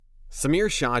Samir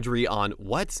Chaudhry on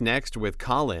What's Next with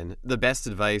Colin, the best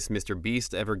advice Mr.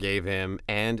 Beast ever gave him,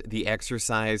 and the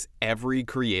exercise every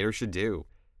creator should do.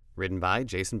 Written by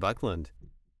Jason Buckland.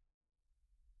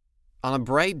 On a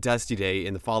bright, dusty day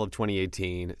in the fall of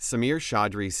 2018, Samir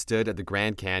Chaudhry stood at the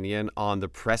Grand Canyon on the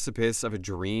precipice of a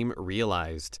dream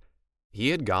realized. He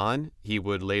had gone, he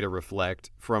would later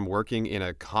reflect, from working in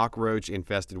a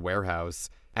cockroach-infested warehouse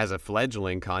as a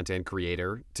fledgling content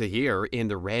creator to here in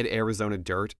the red Arizona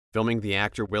dirt, filming the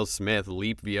actor Will Smith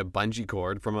leap via bungee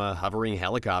cord from a hovering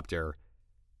helicopter.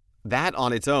 That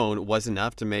on its own was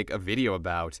enough to make a video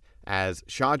about, as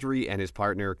Chaudhry and his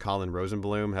partner Colin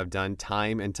Rosenblum have done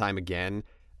time and time again,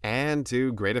 and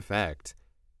to great effect.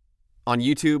 On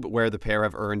YouTube, where the pair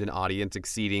have earned an audience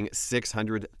exceeding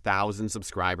 600,000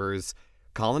 subscribers,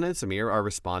 Colin and Samir are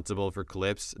responsible for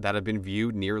clips that have been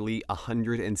viewed nearly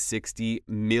 160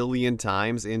 million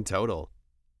times in total.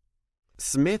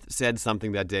 Smith said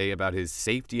something that day about his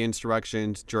safety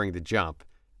instructions during the jump,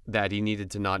 that he needed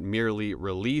to not merely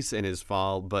release in his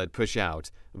fall, but push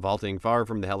out, vaulting far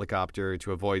from the helicopter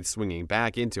to avoid swinging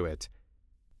back into it.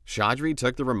 Chaudhry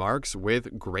took the remarks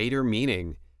with greater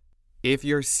meaning. If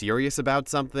you're serious about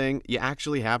something, you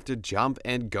actually have to jump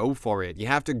and go for it. You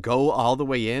have to go all the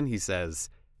way in, he says.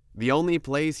 The only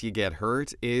place you get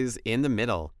hurt is in the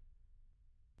middle.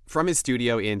 From his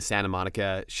studio in Santa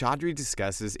Monica, Chaudhry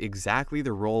discusses exactly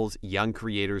the roles young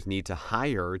creators need to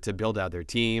hire to build out their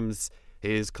teams,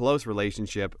 his close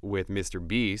relationship with Mr.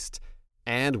 Beast,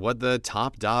 and what the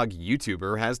top dog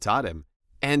YouTuber has taught him,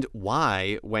 and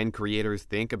why, when creators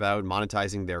think about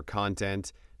monetizing their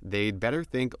content, they'd better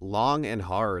think long and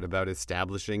hard about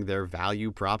establishing their value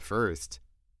prop first.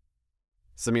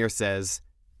 Samir says,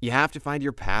 you have to find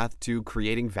your path to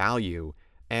creating value,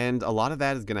 and a lot of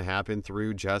that is going to happen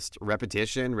through just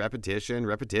repetition.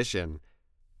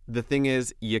 The thing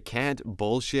is, you can't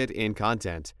bullshit in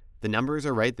content. The numbers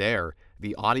are right there.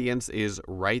 The audience is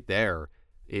right there.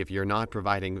 If you're not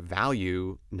providing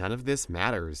value, none of this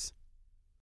matters.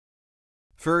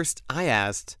 First, I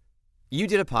asked, you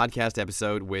did a podcast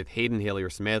episode with Hayden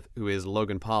Hillier-Smith, who is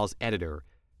Logan Paul's editor.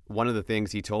 One of the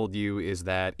things he told you is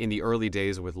that in the early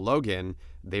days with Logan,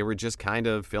 they were just kind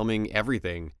of filming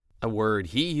everything. A word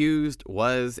he used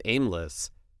was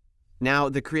aimless. Now,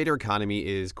 the creator economy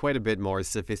is quite a bit more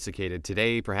sophisticated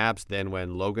today, perhaps, than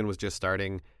when Logan was just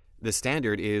starting. The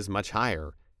standard is much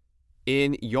higher.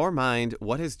 In your mind,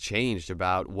 what has changed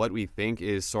about what we think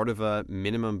is sort of a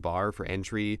minimum bar for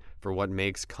entry for what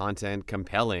makes content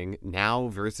compelling now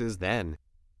versus then?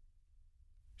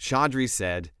 Chaudhry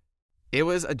said, it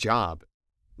was a job.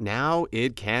 Now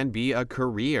it can be a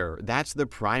career. That's the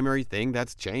primary thing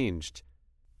that's changed.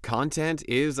 Content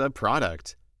is a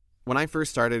product. When I first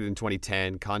started in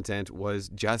 2010, content was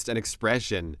just an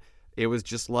expression. It was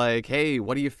just like, hey,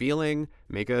 what are you feeling?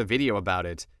 Make a video about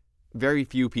it. Very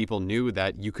few people knew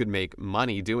that you could make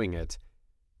money doing it.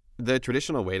 The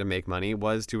traditional way to make money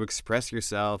was to express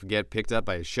yourself, get picked up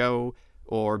by a show,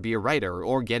 or be a writer,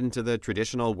 or get into the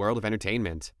traditional world of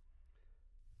entertainment.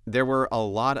 There were a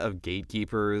lot of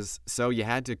gatekeepers, so you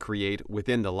had to create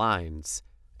within the lines.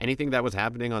 Anything that was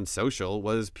happening on social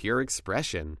was pure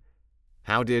expression.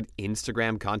 How did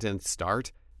Instagram content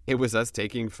start? It was us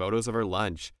taking photos of our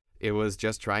lunch. It was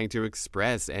just trying to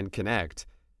express and connect.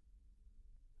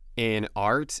 In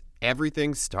art,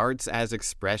 everything starts as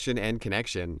expression and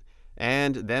connection,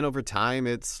 and then over time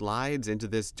it slides into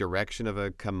this direction of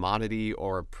a commodity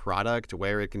or a product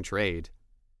where it can trade.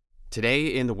 Today,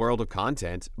 in the world of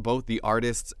content, both the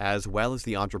artists as well as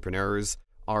the entrepreneurs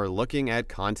are looking at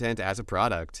content as a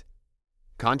product.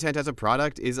 Content as a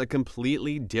product is a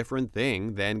completely different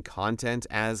thing than content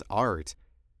as art.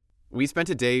 We spent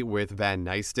a day with Van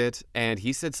Neistat, and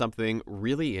he said something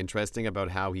really interesting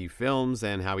about how he films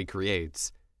and how he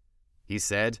creates. He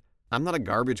said, I'm not a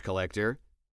garbage collector.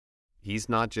 He's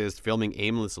not just filming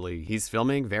aimlessly, he's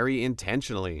filming very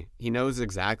intentionally. He knows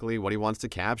exactly what he wants to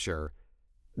capture.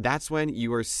 That's when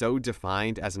you are so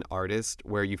defined as an artist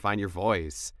where you find your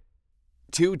voice.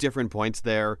 Two different points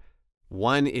there.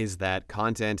 One is that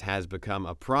content has become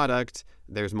a product.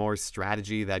 There's more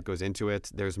strategy that goes into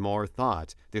it. There's more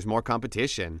thought. There's more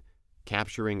competition.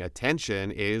 Capturing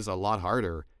attention is a lot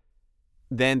harder.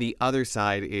 Then the other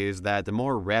side is that the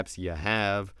more reps you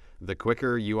have, the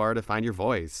quicker you are to find your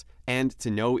voice and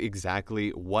to know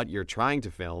exactly what you're trying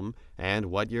to film and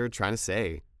what you're trying to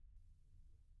say.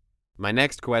 My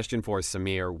next question for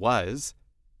Samir was,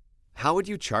 how would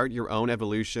you chart your own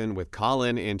evolution with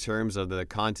Colin in terms of the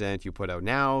content you put out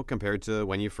now compared to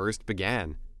when you first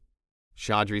began?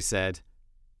 Chaudhry said,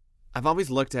 I've always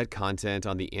looked at content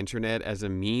on the internet as a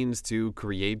means to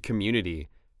create community.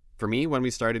 For me, when we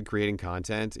started creating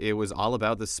content, it was all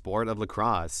about the sport of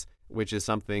lacrosse, which is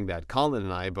something that Colin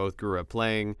and I both grew up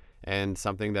playing and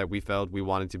something that we felt we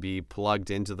wanted to be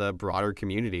plugged into the broader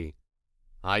community.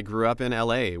 I grew up in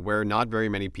LA, where not very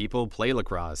many people play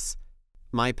lacrosse.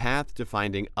 My path to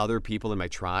finding other people in my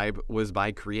tribe was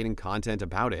by creating content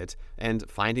about it and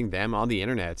finding them on the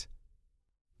internet.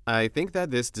 I think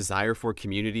that this desire for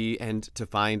community and to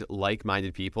find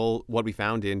like-minded people, what we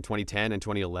found in 2010 and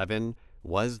 2011,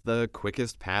 was the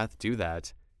quickest path to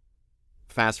that.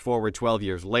 Fast forward 12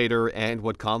 years later, and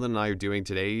what Colin and I are doing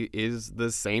today is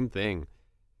the same thing.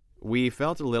 We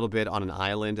felt a little bit on an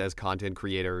island as content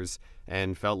creators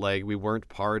and felt like we weren't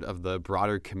part of the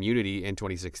broader community in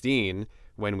 2016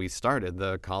 when we started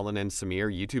the Colin and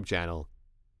Samir YouTube channel.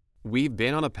 We've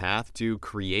been on a path to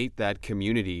create that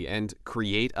community and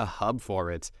create a hub for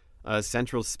it, a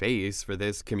central space for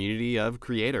this community of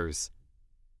creators.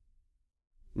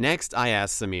 Next, I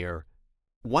asked Samir,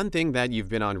 one thing that you've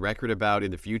been on record about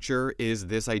in the future is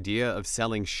this idea of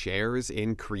selling shares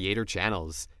in creator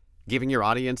channels, giving your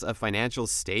audience a financial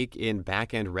stake in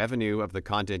back-end revenue of the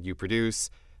content you produce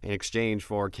in exchange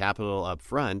for capital up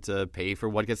front to pay for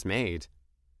what gets made.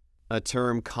 A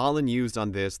term Colin used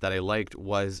on this that I liked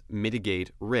was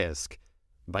mitigate risk.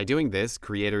 By doing this,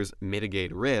 creators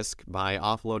mitigate risk by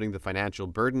offloading the financial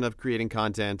burden of creating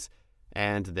content,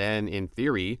 and then, in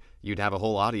theory, you'd have a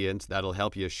whole audience that'll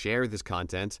help you share this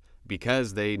content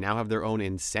because they now have their own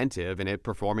incentive in it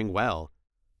performing well.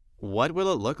 What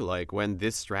will it look like when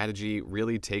this strategy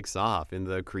really takes off in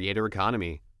the creator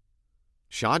economy?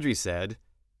 Chaudhry said,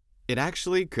 it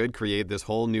actually could create this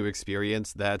whole new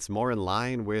experience that's more in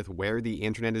line with where the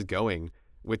internet is going,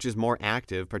 which is more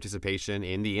active participation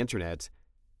in the internet.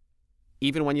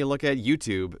 Even when you look at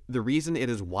YouTube, the reason it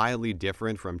is wildly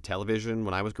different from television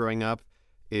when I was growing up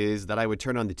is that I would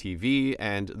turn on the TV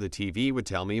and the TV would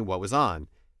tell me what was on.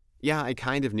 Yeah, I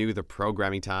kind of knew the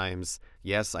programming times.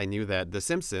 Yes, I knew that The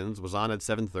Simpsons was on at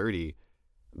 7:30.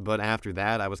 But after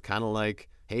that, I was kind of like,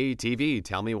 hey, TV,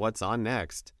 tell me what's on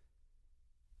next.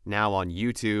 Now on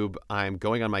YouTube, I'm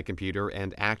going on my computer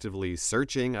and actively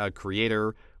searching a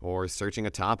creator or searching a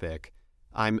topic.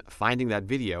 I'm finding that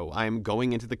video. I'm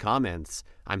going into the comments.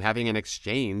 I'm having an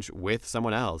exchange with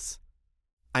someone else.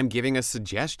 I'm giving a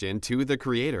suggestion to the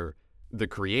creator. The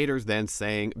creator's then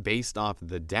saying, based off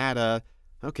the data,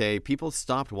 okay, people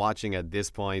stopped watching at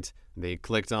this point. They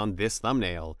clicked on this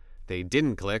thumbnail. They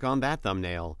didn't click on that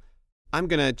thumbnail. I'm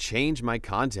going to change my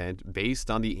content based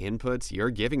on the inputs you're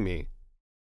giving me.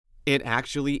 It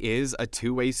actually is a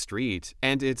two-way street,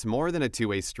 and it's more than a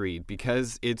two-way street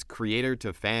because it's creator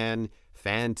to fan,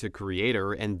 fan to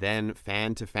creator, and then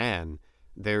fan to fan.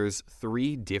 There's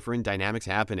 3 different dynamics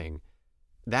happening.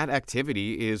 That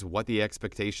activity is what the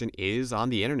expectation is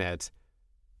on the internet.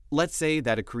 Let's say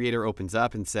that a creator opens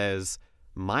up and says,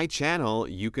 my channel,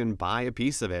 you can buy a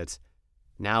piece of it.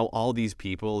 Now all these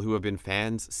people who have been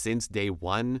fans since day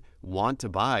one want to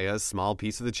buy a small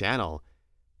piece of the channel.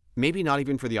 Maybe not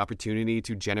even for the opportunity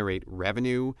to generate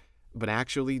revenue, but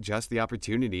actually just the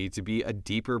opportunity to be a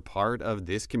deeper part of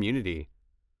this community.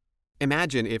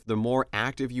 Imagine if the more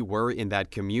active you were in that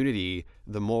community,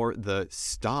 the more the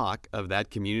stock of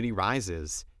that community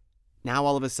rises. Now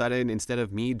all of a sudden, instead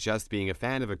of me just being a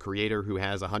fan of a creator who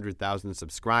has 100,000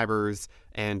 subscribers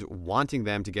and wanting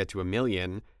them to get to 1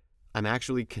 million, I'm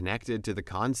actually connected to the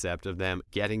concept of them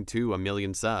getting to 1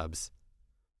 million subs.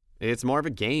 It's more of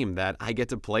a game that I get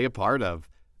to play a part of.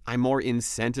 I'm more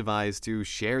incentivized to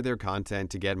share their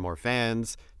content to get more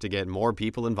fans, to get more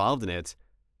people involved in it.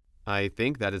 I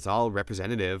think that it's all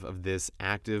representative of this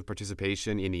active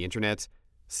participation in the internet,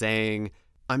 saying,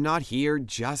 I'm not here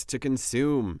just to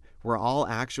consume. We're all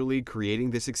actually creating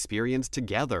this experience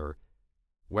together.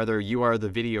 Whether you are the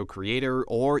video creator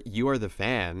or you are the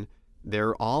fan,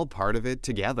 they're all part of it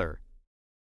together.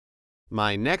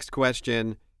 My next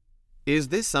question: is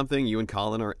this something you and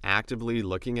Colin are actively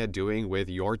looking at doing with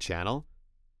your channel?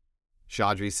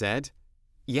 Chaudhry said,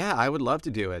 yeah, I would love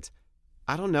to do it.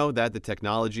 I don't know that the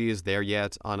technology is there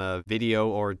yet on a video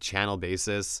or channel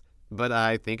basis, but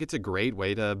I think it's a great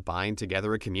way to bind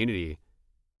together a community.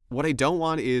 What I don't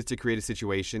want is to create a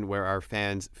situation where our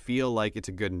fans feel like it's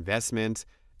a good investment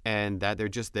and that they're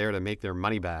just there to make their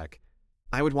money back.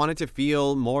 I would want it to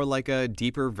feel more like a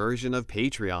deeper version of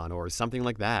Patreon or something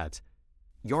like that.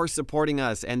 You're supporting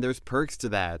us and there's perks to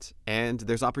that, and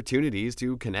there's opportunities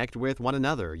to connect with one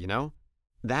another, you know?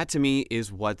 That to me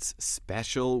is what's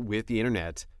special with the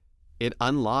internet. It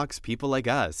unlocks people like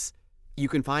us. You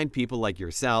can find people like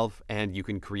yourself and you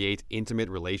can create intimate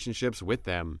relationships with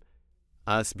them.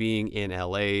 Us being in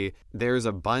LA, there's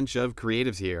a bunch of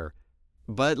creatives here.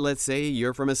 But let's say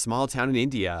you're from a small town in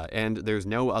India and there's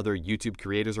no other YouTube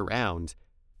creators around.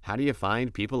 How do you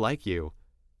find people like you?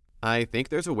 I think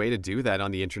there's a way to do that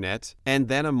on the internet, and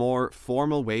then a more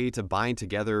formal way to bind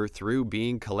together through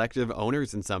being collective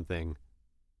owners in something.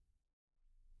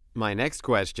 My next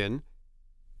question: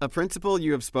 a principle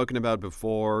you have spoken about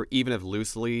before, even if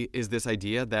loosely, is this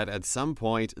idea that at some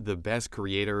point the best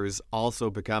creators also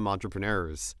become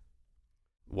entrepreneurs.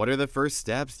 What are the first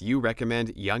steps you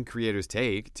recommend young creators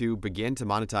take to begin to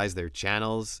monetize their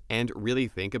channels and really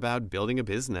think about building a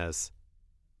business?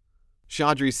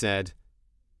 Chaudhry said,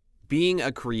 "Being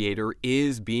a creator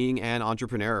is being an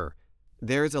entrepreneur.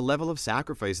 There's a level of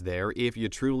sacrifice there if you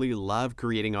truly love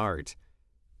creating art.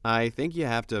 I think you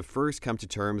have to first come to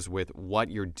terms with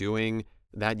what you're doing,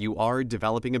 that you are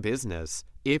developing a business,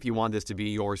 if you want this to be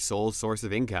your sole source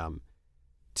of income.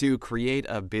 To create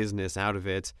a business out of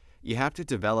it, you have to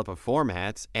develop a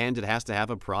format, and it has to have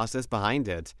a process behind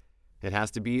it. It has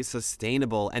to be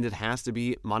sustainable, and it has to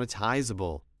be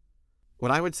monetizable. What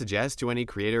I would suggest to any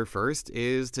creator first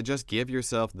is to just give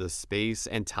yourself the space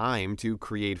and time to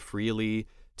create freely,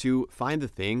 to find the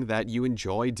thing that you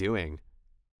enjoy doing.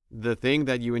 The thing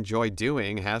that you enjoy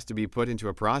doing has to be put into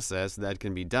a process that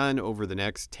can be done over the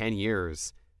next 10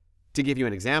 years. To give you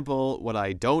an example, what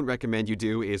I don't recommend you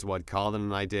do is what Colin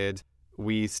and I did.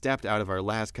 We stepped out of our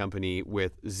last company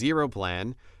with zero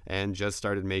plan and just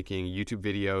started making YouTube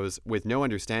videos with no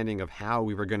understanding of how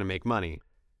we were going to make money.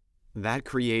 That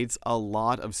creates a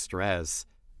lot of stress.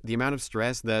 The amount of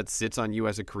stress that sits on you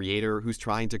as a creator who's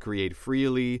trying to create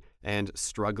freely and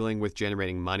struggling with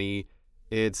generating money,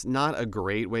 it's not a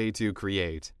great way to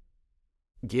create.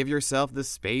 Give yourself the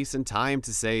space and time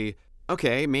to say,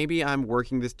 okay, maybe I'm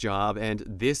working this job and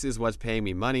this is what's paying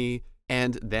me money,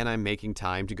 and then I'm making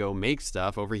time to go make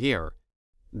stuff over here.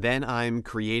 Then I'm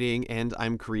creating and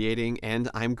I'm creating and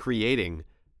I'm creating.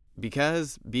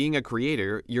 Because being a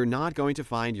creator, you're not going to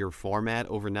find your format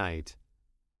overnight.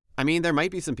 I mean, there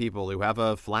might be some people who have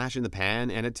a flash in the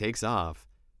pan and it takes off.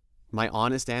 My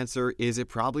honest answer is it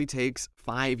probably takes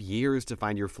 5 years to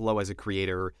find your flow as a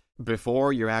creator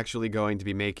before you're actually going to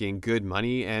be making good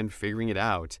money and figuring it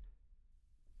out.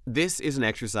 This is an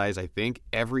exercise I think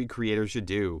every creator should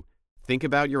do. Think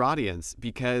about your audience,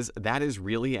 because that is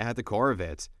really at the core of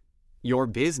it. Your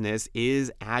business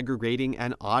is aggregating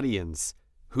an audience.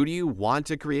 Who do you want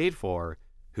to create for?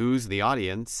 Who's the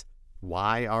audience?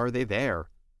 Why are they there?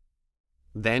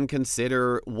 Then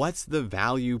consider, what's the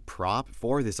value prop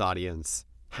for this audience?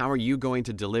 How are you going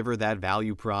to deliver that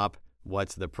value prop?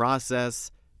 What's the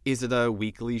process? Is it a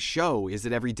weekly show? Is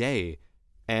it every day?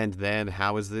 And then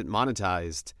how is it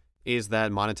monetized? Is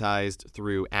that monetized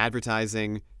through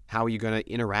advertising? How are you going to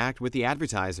interact with the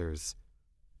advertisers?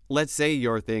 Let's say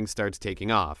your thing starts taking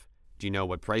off. Do you know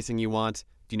what pricing you want?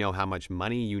 Do you know how much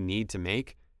money you need to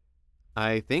make?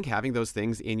 I think having those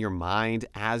things in your mind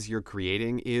as you're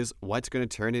creating is what's going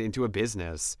to turn it into a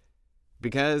business.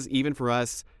 Because even for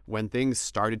us, when things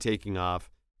started taking off,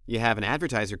 you have an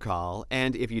advertiser call,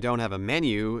 and if you don't have a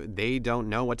menu, they don't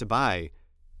know what to buy.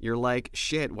 You're like,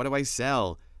 shit, what do I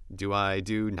sell? Do I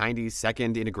do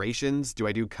 90-second integrations? Do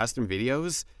I do custom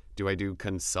videos? Do I do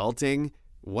consulting?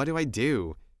 What do I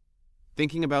do?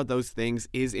 Thinking about those things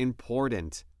is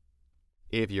important.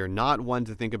 If you're not one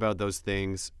to think about those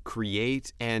things,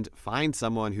 create and find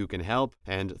someone who can help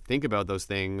and think about those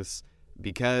things,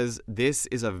 because this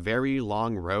is a very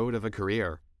long road of a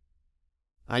career.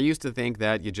 I used to think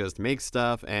that you just make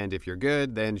stuff, and if you're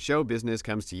good, then show business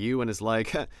comes to you and is like,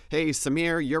 hey,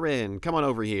 Samir, you're in. Come on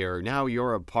over here. Now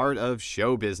you're a part of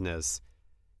show business.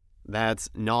 That's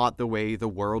not the way the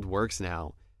world works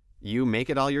now. You make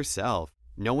it all yourself.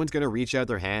 No one's going to reach out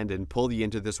their hand and pull you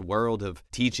into this world of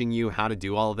teaching you how to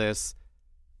do all this.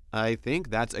 I think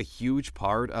that's a huge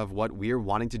part of what we're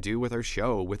wanting to do with our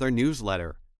show, with our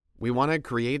newsletter. We want to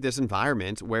create this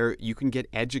environment where you can get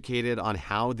educated on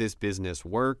how this business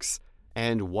works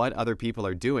and what other people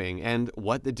are doing and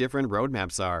what the different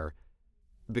roadmaps are.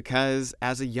 Because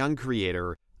as a young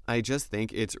creator, I just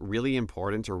think it's really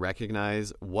important to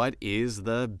recognize what is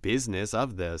the business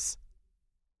of this.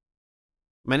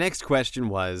 My next question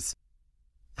was,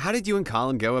 how did you and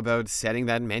Colin go about setting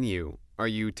that menu? Are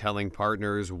you telling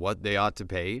partners what they ought to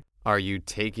pay? Are you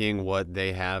taking what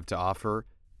they have to offer?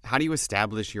 How do you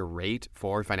establish your rate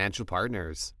for financial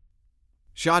partners?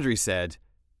 Chaudhry said,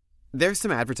 there's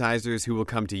some advertisers who will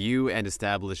come to you and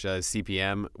establish a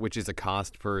CPM, which is a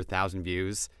cost per 1,000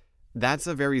 views. That's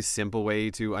a very simple way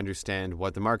to understand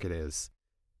what the market is.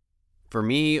 For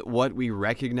me, what we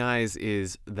recognize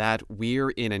is that we're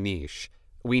in a niche.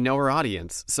 We know our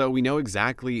audience, so we know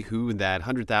exactly who that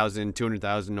 100,000,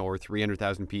 200,000, or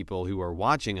 300,000 people who are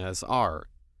watching us are.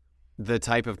 The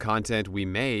type of content we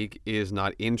make is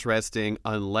not interesting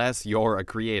unless you're a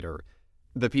creator.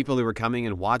 The people who are coming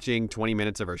and watching 20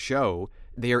 minutes of our show,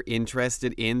 they are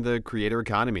interested in the creator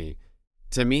economy.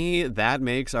 To me, that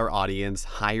makes our audience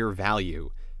higher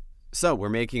value. So we're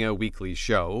making a weekly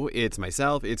show. It's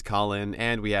myself, it's Colin,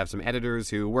 and we have some editors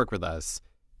who work with us.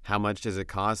 How much does it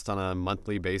cost on a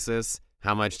monthly basis?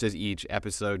 How much does each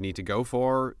episode need to go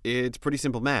for? It's pretty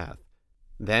simple math.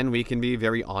 Then we can be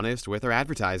very honest with our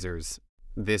advertisers.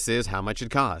 This is how much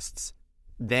it costs.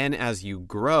 Then as you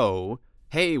grow,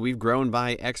 hey, we've grown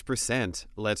by X%.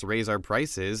 Let's raise our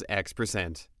prices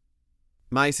X%.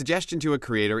 My suggestion to a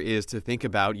creator is to think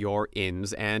about your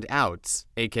ins and outs,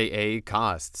 aka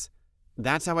costs.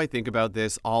 That's how I think about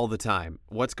this all the time.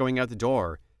 What's going out the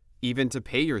door? Even to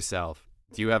pay yourself.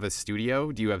 Do you have a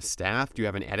studio? Do you have staff? Do you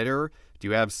have an editor? Do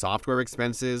you have software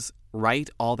expenses? Write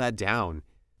all that down.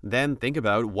 Then think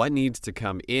about what needs to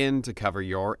come in to cover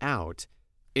your out.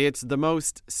 It's the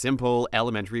most simple,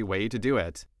 elementary way to do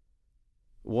it.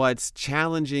 What's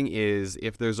challenging is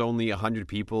if there's only 100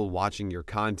 people watching your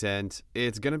content,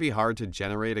 it's going to be hard to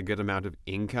generate a good amount of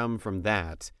income from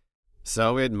that.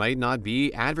 So it might not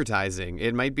be advertising,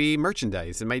 it might be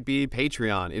merchandise, it might be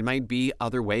Patreon, it might be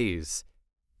other ways.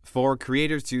 For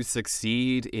creators to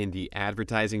succeed in the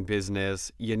advertising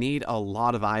business, you need a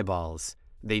lot of eyeballs.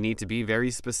 They need to be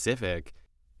very specific.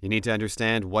 You need to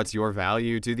understand what's your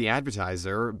value to the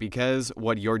advertiser, because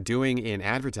what you're doing in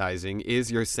advertising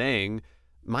is you're saying,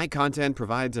 my content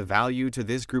provides a value to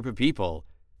this group of people.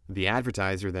 The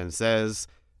advertiser then says,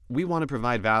 we want to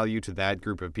provide value to that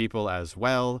group of people as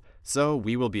well, so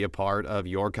we will be a part of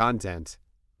your content.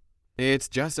 It's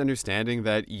just understanding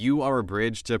that you are a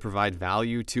bridge to provide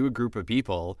value to a group of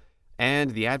people,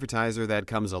 and the advertiser that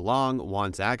comes along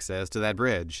wants access to that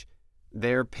bridge.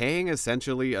 They're paying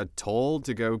essentially a toll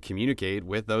to go communicate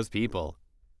with those people.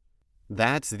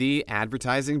 That's the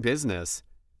advertising business.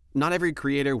 Not every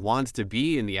creator wants to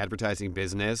be in the advertising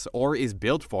business or is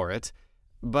built for it,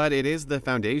 but it is the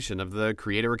foundation of the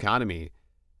creator economy.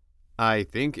 I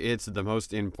think it's the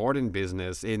most important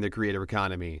business in the creator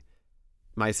economy.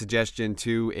 My suggestion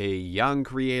to a young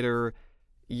creator,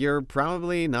 you're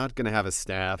probably not going to have a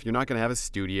staff, you're not going to have a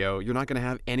studio, you're not going to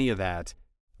have any of that.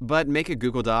 But make a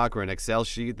Google Doc or an Excel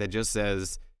sheet that just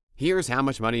says, here's how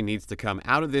much money needs to come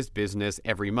out of this business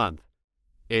every month.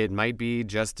 It might be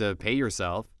just to pay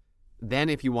yourself. Then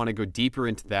if you want to go deeper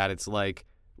into that, it's like,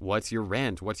 what's your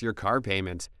rent? What's your car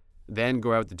payment? Then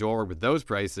go out the door with those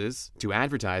prices to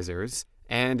advertisers.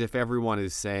 And if everyone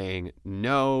is saying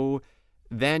no,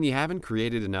 then you haven't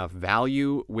created enough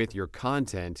value with your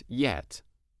content yet.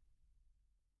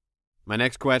 My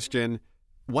next question,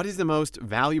 what is the most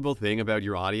valuable thing about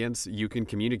your audience you can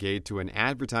communicate to an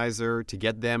advertiser to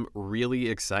get them really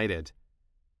excited?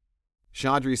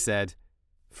 Chaudhry said,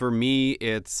 for me,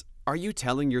 it's, are you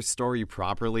telling your story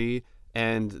properly?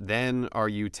 And then are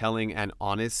you telling an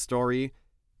honest story?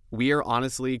 We are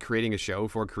honestly creating a show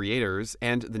for creators,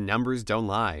 and the numbers don't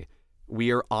lie.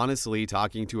 We are honestly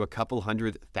talking to a couple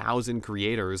 100,000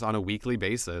 creators on a weekly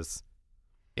basis.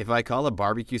 If I call a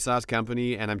barbecue sauce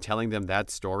company and I'm telling them that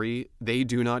story, they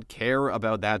do not care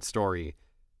about that story.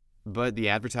 But the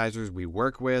advertisers we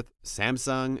work with,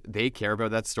 Samsung, they care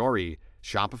about that story.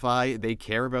 Shopify, they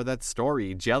care about that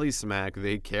story. Jelly Smack,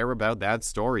 they care about that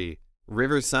story.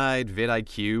 Riverside,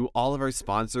 vidIQ, all of our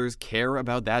sponsors care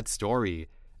about that story.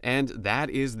 And that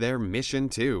is their mission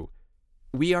too.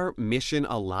 We are mission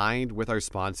aligned with our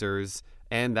sponsors,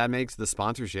 and that makes the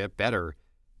sponsorship better.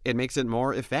 It makes it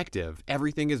more effective.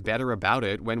 Everything is better about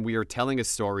it when we are telling a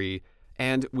story,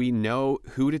 and we know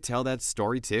who to tell that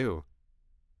story to.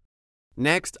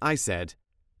 Next, I said,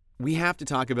 we have to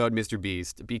talk about Mr.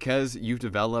 Beast because you've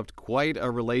developed quite a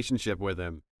relationship with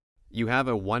him. You have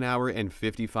a 1 hour and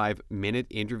 55-minute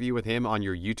interview with him on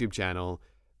your YouTube channel.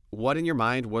 What in your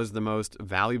mind was the most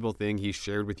valuable thing he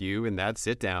shared with you in that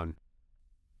sit-down?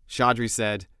 Chaudhry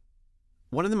said,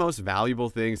 one of the most valuable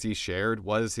things he shared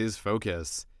was his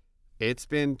focus. It's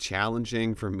been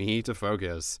challenging for me to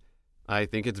focus. I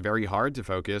think it's very hard to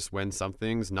focus when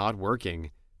something's not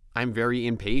working. I'm very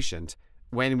impatient.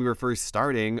 When we were first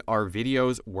starting, our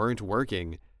videos weren't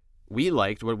working. We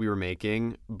liked what we were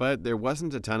making, but there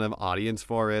wasn't a ton of audience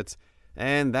for it,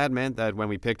 and that meant that when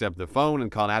we picked up the phone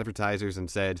and called advertisers and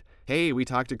said, hey, we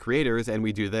talk to creators and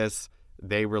we do this,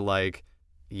 they were like,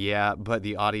 yeah, but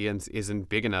the audience isn't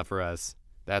big enough for us.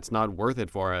 That's not worth it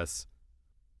for us.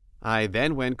 I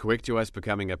then went quick to us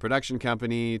becoming a production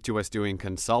company, to us doing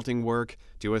consulting work,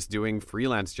 to us doing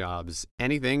freelance jobs,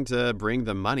 anything to bring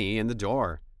the money in the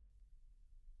door.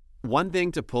 One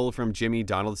thing to pull from Jimmy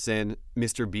Donaldson,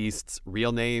 Mr. Beast's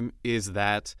real name, is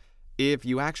that if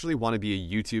you actually want to be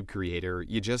a YouTube creator,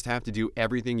 you just have to do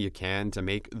everything you can to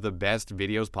make the best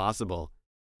videos possible.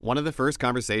 One of the first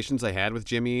conversations I had with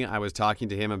Jimmy, I was talking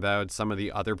to him about some of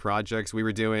the other projects we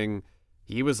were doing.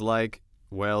 He was like,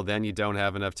 "Well, then you don't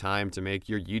have enough time to make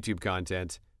your YouTube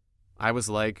content." I was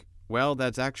like, "Well,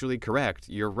 that's actually correct.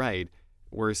 You're right.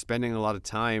 We're spending a lot of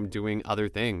time doing other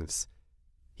things."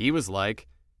 He was like,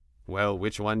 "Well,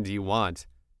 which one do you want?"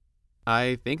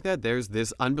 I think that there's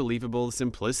this unbelievable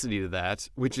simplicity to that,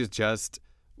 which is just,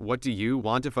 what do you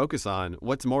want to focus on?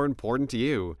 What's more important to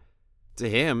you? To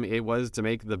him, it was to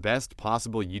make the best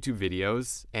possible YouTube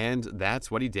videos, and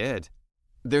that's what he did.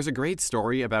 There's a great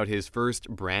story about his first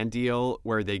brand deal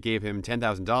where they gave him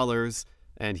 $10,000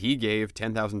 and he gave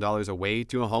 $10,000 away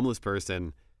to a homeless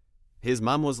person. His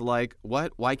mom was like,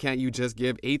 "What? Why can't you just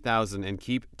give $8,000 and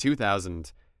keep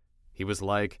 $2,000?" He was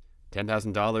like,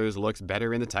 $10,000 looks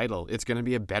better in the title. It's going to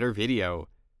be a better video.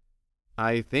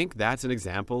 I think that's an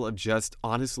example of just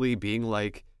honestly being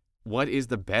like, what is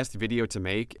the best video to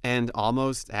make and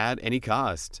almost at any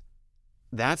cost?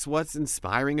 That's what's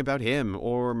inspiring about him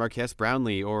or Marques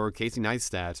Brownlee or Casey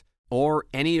Neistat or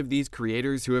any of these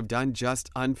creators who have done just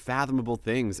unfathomable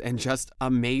things and just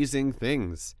amazing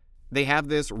things. They have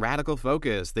this radical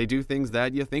focus. They do things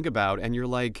that you think about and you're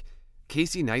like,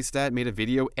 Casey Neistat made a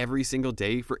video every single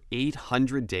day for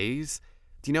 800 days?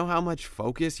 Do you know how much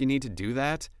focus you need to do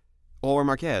that? Or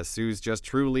Marques, who's just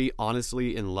truly,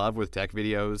 honestly in love with tech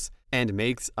videos and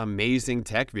makes amazing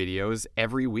tech videos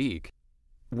every week.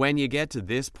 When you get to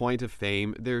this point of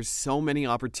fame, there's so many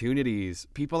opportunities.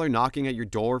 People are knocking at your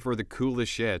door for the coolest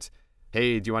shit.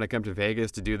 Hey, do you want to come to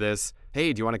Vegas to do this?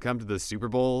 Hey, do you want to come to the Super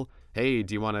Bowl? Hey,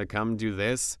 do you want to come do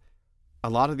this? A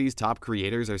lot of these top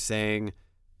creators are saying,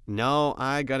 "No,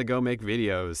 I gotta go make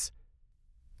videos."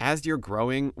 As you're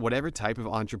growing, whatever type of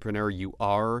entrepreneur you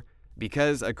are,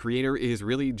 because a creator is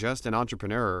really just an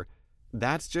entrepreneur,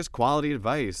 that's just quality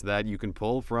advice that you can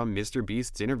pull from Mr.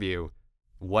 Beast's interview.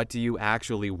 What do you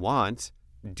actually want?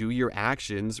 Do your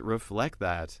actions reflect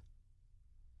that?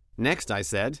 Next, I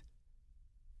said,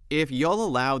 if you'll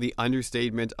allow the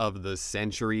understatement of the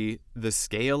century, the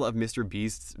scale of Mr.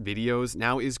 Beast's videos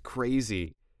now is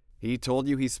crazy. He told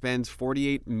you he spends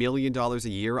 $48 million a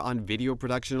year on video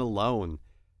production alone.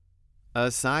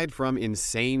 Aside from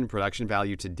insane production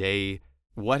value today,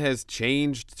 what has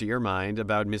changed to your mind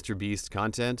about Mr. Beast's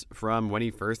content from when he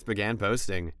first began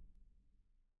posting?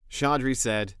 Chaudhry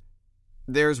said,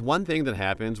 "There's one thing that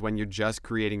happens when you're just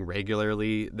creating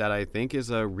regularly that I think is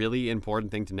a really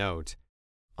important thing to note.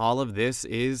 All of this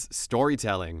is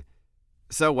storytelling.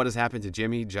 So what has happened to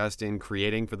Jimmy just in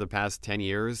creating for the past 10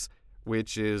 years,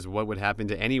 which is what would happen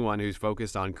to anyone who's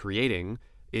focused on creating,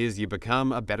 is you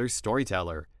become a better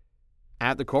storyteller.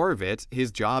 At the core of it,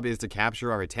 his job is to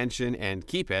capture our attention and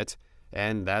keep it,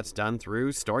 and that's done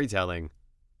through storytelling.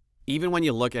 Even when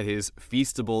you look at his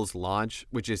Feastables launch,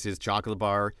 which is his chocolate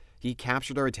bar, he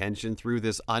captured our attention through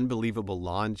this unbelievable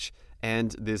launch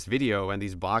and this video and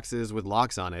these boxes with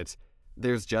locks on it.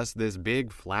 There's just this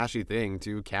big flashy thing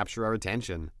to capture our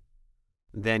attention.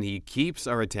 Then he keeps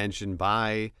our attention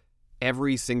by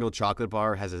every single chocolate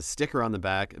bar has a sticker on the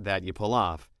back that you pull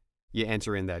off. You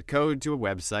enter in that code to a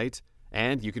website,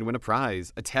 and you can win a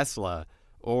prize, a Tesla,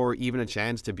 or even a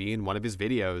chance to be in one of his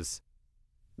videos.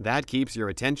 That keeps your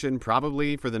attention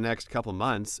probably for the next couple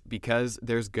months because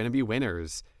there's going to be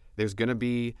winners.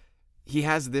 He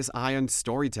has this eye on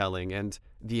storytelling and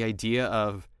the idea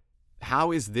of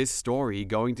how is this story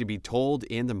going to be told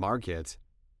in the market?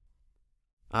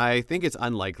 I think it's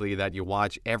unlikely that you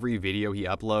watch every video he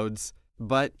uploads,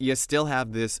 but you still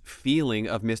have this feeling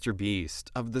of Mr.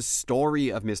 Beast, of the story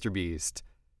of Mr. Beast.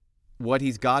 What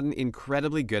he's gotten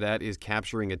incredibly good at is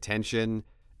capturing attention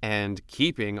and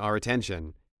keeping our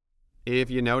attention.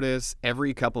 If you notice,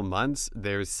 every couple months,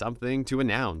 there's something to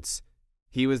announce.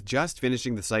 He was just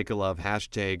finishing the cycle of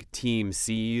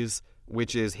 #TeamSeas,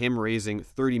 which is him raising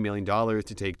 $30 million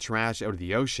to take trash out of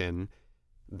the ocean.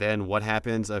 Then what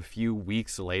happens a few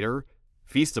weeks later?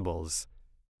 Feastables.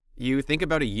 You think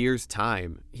about a year's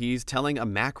time, he's telling a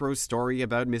macro story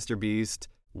about Mr. Beast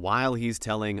while he's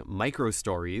telling micro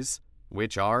stories,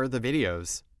 which are the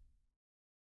videos.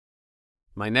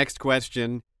 My next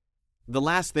question. The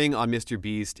last thing on Mr.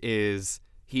 Beast is,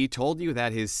 he told you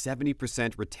that his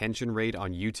 70% retention rate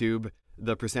on YouTube,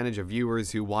 the percentage of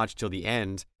viewers who watch till the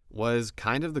end, was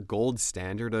kind of the gold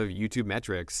standard of YouTube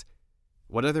metrics.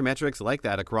 What other metrics like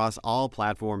that across all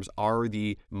platforms are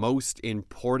the most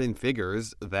important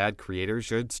figures that creators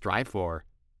should strive for?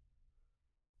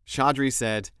 Chaudhry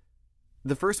said,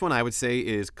 the first one I would say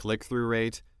is click-through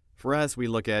rate. For us, we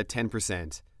look at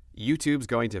 10%. YouTube's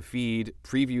going to feed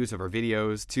previews of our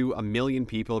videos to 1 million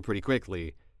people pretty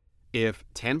quickly. If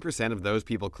 10% of those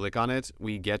people click on it,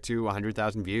 we get to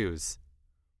 100,000 views.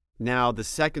 Now, the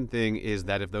second thing is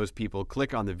that if those people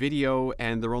click on the video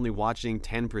and they're only watching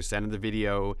 10% of the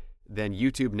video, then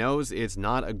YouTube knows it's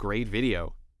not a great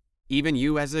video. Even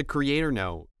you as a creator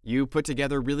know. You put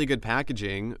together really good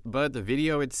packaging, but the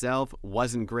video itself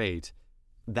wasn't great.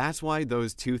 That's why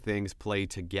those two things play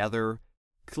together,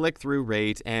 click-through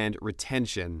rate and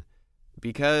retention.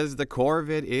 Because the core of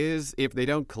it is, if they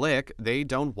don't click, they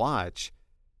don't watch.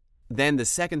 Then the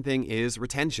second thing is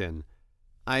retention.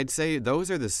 I'd say those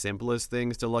are the simplest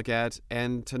things to look at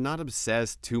and to not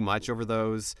obsess too much over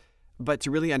those, but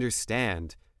to really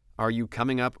understand, are you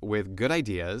coming up with good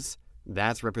ideas?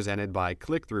 That's represented by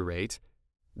click-through rate.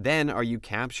 Then are you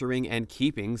capturing and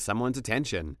keeping someone's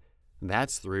attention?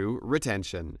 That's through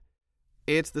retention.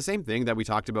 It's the same thing that we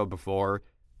talked about before.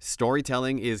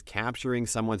 Storytelling is capturing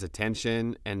someone's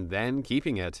attention and then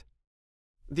keeping it.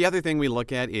 The other thing we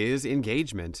look at is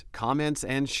engagement, comments,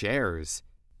 and shares.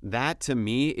 That, to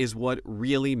me, is what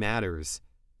really matters.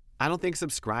 I don't think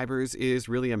subscribers is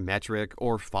really a metric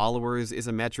or followers is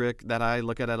a metric that I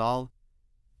look at all.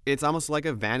 It's almost like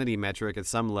a vanity metric at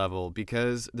some level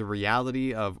because the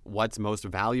reality of what's most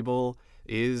valuable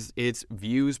is its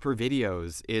views per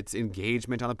videos, its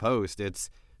engagement on a post,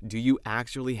 it's do you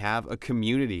actually have a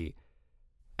community?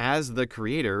 As the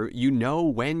creator, you know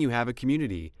when you have a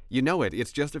community. You know it.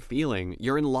 It's just a feeling.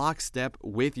 You're in lockstep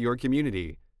with your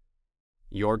community.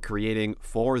 You're creating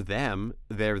for them.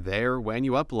 They're there when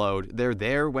you upload. They're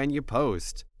there when you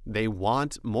post. They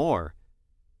want more.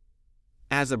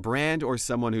 As a brand or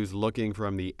someone who's looking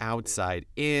from the outside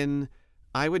in,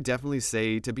 I would definitely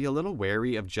say to be a little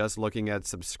wary of just looking at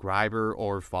subscriber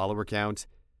or follower count,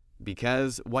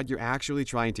 because what you're actually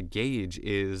trying to gauge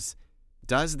is,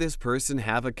 does this person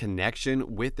have a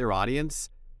connection with their audience?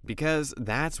 Because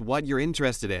that's what you're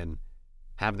interested in.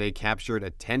 Have they captured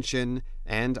attention,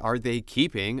 and are they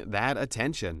keeping that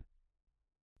attention?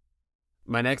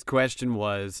 My next question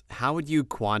was, how would you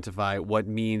quantify what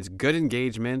means good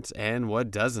engagement and what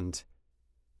doesn't?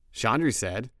 Chaudhry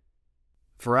said,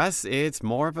 for us, it's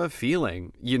more of a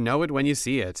feeling. You know it when you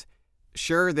see it.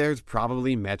 Sure, there's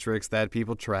probably metrics that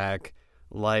people track,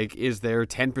 like is there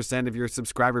 10% of your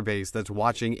subscriber base that's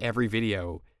watching every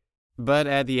video? But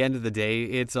at the end of the day,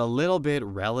 it's a little bit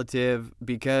relative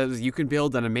because you can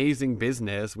build an amazing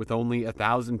business with only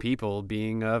 1,000 people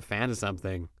being a fan of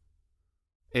something.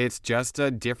 It's just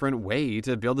a different way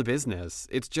to build a business.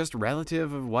 It's just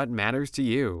relative of what matters to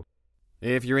you.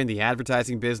 If you're in the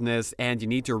advertising business and you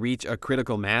need to reach a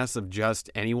critical mass of just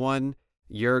anyone,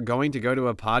 you're going to go to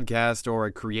a podcast or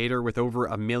a creator with over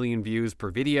 1 million views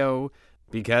per video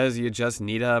because you just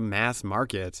need a mass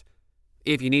market.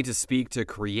 If you need to speak to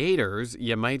creators,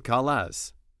 you might call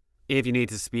us. If you need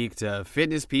to speak to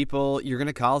fitness people, you're going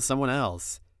to call someone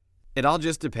else. It all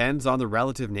just depends on the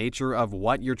relative nature of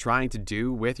what you're trying to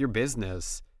do with your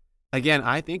business. Again,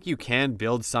 I think you can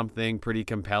build something pretty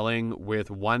compelling with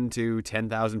 1 to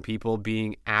 10,000 people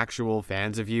being actual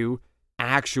fans of you.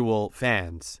 Actual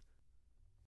fans.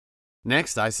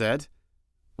 Next, I said,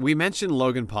 we mentioned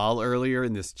Logan Paul earlier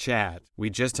in this chat.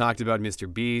 We just talked about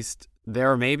Mr. Beast.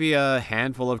 There are maybe a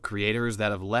handful of creators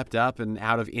that have leapt up and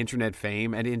out of internet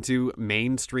fame and into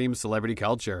mainstream celebrity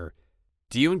culture.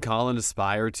 Do you and Colin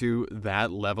aspire to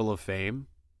that level of fame?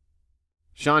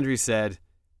 Chaudhry said,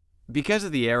 because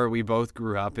of the era we both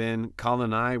grew up in, Colin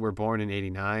and I were born in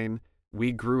 '89,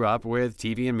 we grew up with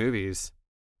TV and movies.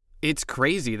 It's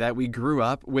crazy that we grew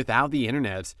up without the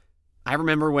internet. I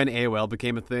remember when AOL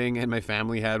became a thing and my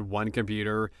family had one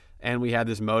computer and we had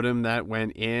this modem that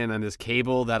went in and this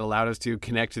cable that allowed us to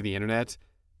connect to the internet.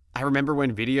 I remember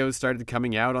when videos started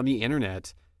coming out on the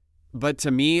internet. But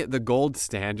to me, the gold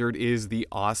standard is the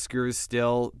Oscars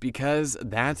still because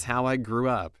that's how I grew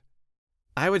up.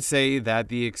 I would say that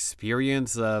the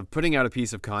experience of putting out a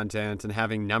piece of content and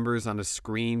having numbers on a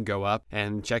screen go up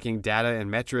and checking data and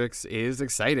metrics is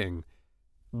exciting.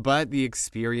 But the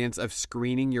experience of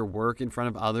screening your work in front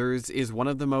of others is one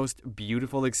of the most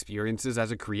beautiful experiences as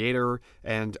a creator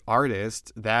and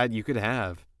artist that you could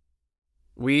have.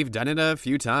 We've done it a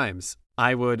few times.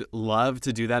 I would love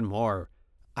to do that more.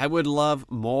 I would love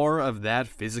more of that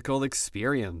physical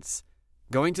experience.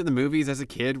 Going to the movies as a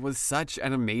kid was such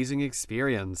an amazing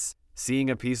experience. Seeing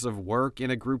a piece of work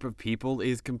in a group of people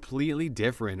is completely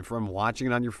different from watching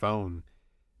it on your phone.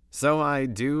 So I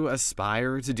do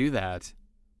aspire to do that.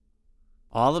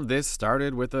 All of this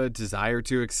started with a desire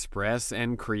to express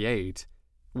and create.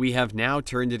 We have now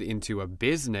turned it into a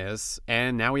business,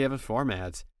 and now we have a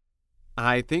format.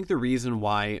 I think the reason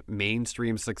why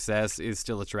mainstream success is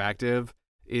still attractive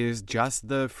is just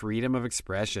the freedom of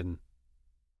expression.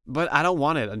 But I don't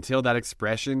want it until that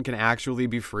expression can actually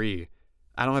be free.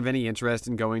 I don't have any interest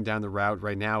in going down the route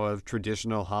right now of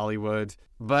traditional Hollywood,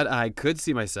 but I could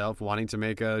see myself wanting to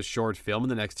make a short film in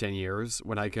the next 10 years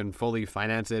when I can fully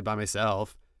finance it by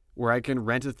myself, where I can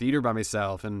rent a theater by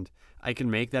myself and I can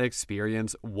make that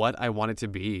experience what I want it to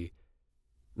be.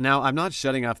 Now, I'm not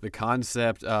shutting off the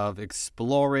concept of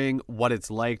exploring what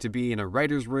it's like to be in a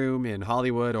writer's room in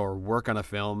Hollywood or work on a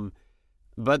film,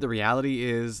 but the reality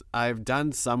is I've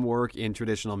done some work in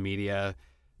traditional media,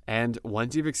 and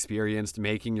once you've experienced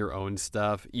making your own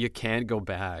stuff, you can't go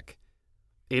back.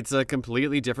 It's a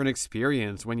completely different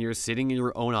experience when you're sitting in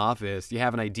your own office. You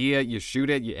have an idea, you shoot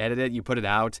it, you edit it, you put it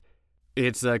out.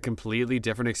 It's a completely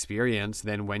different experience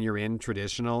than when you're in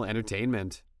traditional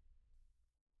entertainment.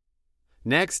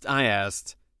 Next, I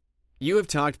asked, you have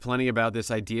talked plenty about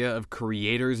this idea of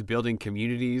creators building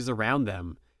communities around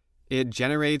them. It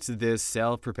generates this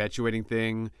self-perpetuating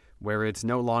thing where it's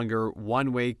no longer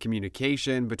one-way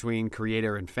communication between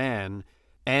creator and fan,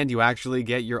 and you actually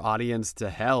get your audience to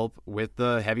help with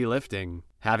the heavy lifting,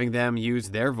 having them use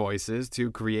their voices to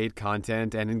create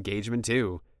content and engagement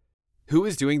too. Who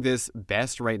is doing this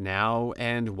best right now,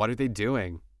 and what are they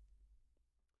doing?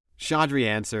 Chaudhry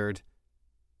answered,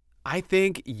 I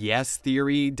think Yes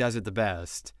Theory does it the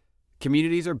best.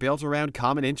 Communities are built around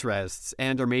common interests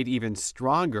and are made even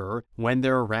stronger when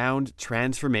they're around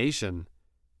transformation.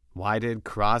 Why did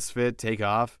CrossFit take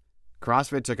off?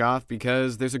 CrossFit took off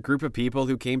because there's a group of people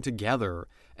who came together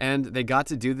and they got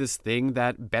to do this thing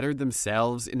that bettered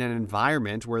themselves in an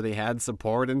environment where they had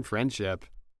support and friendship.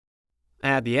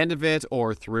 At the end of it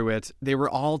or through it, they were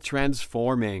all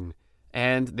transforming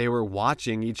and they were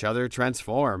watching each other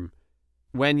transform.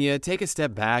 When you take a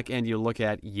step back and you look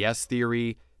at Yes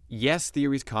Theory, Yes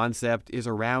Theory's concept is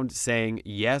around saying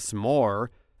yes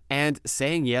more and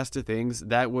saying yes to things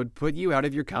that would put you out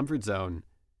of your comfort zone.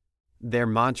 Their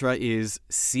mantra is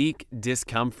seek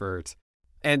discomfort.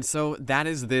 And so that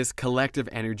is this collective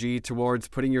energy towards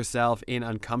putting yourself in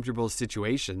uncomfortable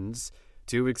situations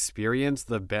to experience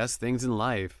the best things in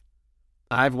life.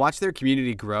 I've watched their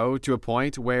community grow to a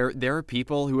point where there are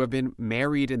people who have been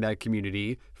married in that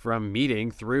community from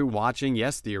meeting through watching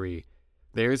Yes Theory.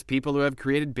 There's people who have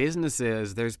created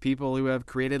businesses. There's people who have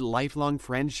created lifelong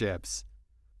friendships.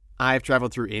 I've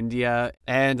traveled through India,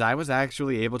 and I was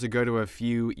actually able to go to a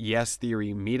few Yes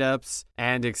Theory meetups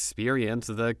and experience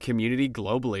the community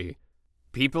globally.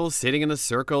 People sitting in a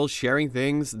circle sharing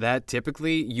things that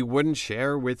typically you wouldn't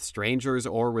share with strangers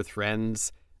or with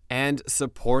friends, and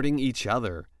supporting each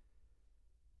other.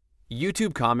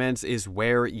 YouTube comments is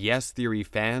where Yes Theory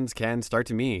fans can start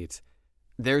to meet.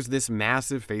 There's this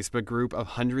massive Facebook group of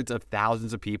hundreds of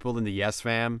thousands of people in the Yes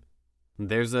Fam.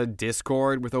 There's a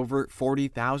Discord with over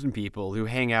 40,000 people who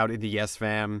hang out in the Yes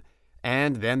Fam,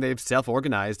 and then they've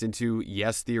self-organized into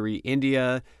Yes Theory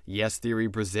India, Yes Theory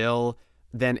Brazil.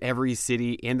 Then every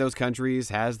city in those countries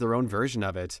has their own version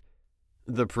of it.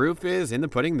 The proof is in the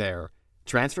pudding there.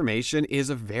 Transformation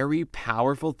is a very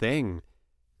powerful thing.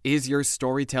 Is your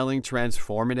storytelling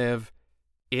transformative?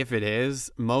 If it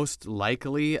is, most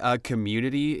likely a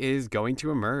community is going to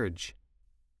emerge.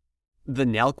 The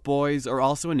Nelk Boys are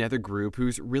also another group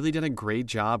who's really done a great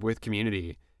job with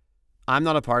community. I'm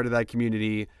not a part of that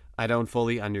community. I don't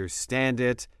fully understand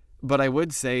it, but I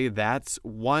would say that's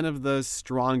one of the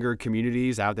stronger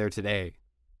communities out there today.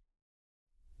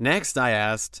 Next, I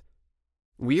asked,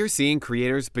 we are seeing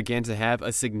creators begin to have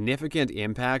a significant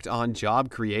impact on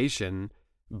job creation,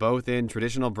 both in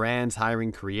traditional brands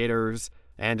hiring creators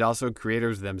and also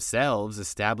creators themselves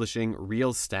establishing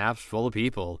real staffs full of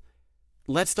people.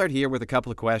 Let's start here with a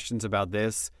couple of questions about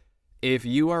this. If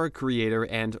you are a creator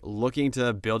and looking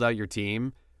to build out your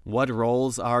team, what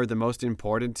roles are the most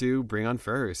important to bring on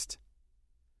first?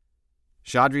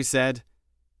 Chaudhry said,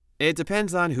 it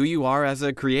depends on who you are as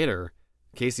a creator.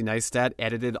 Casey Neistat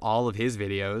edited all of his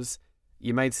videos.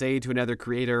 You might say to another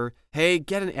creator, hey,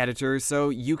 get an editor so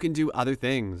you can do other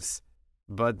things.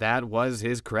 But that was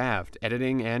his craft,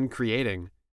 editing and creating.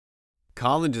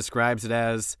 Colin describes it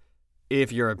as,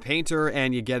 if you're a painter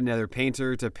and you get another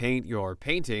painter to paint your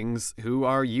paintings, who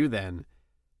are you then?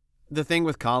 The thing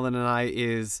with Colin and I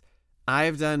is,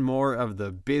 I've done more of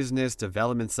the business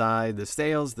development side, the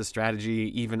sales, the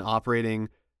strategy, even operating,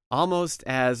 almost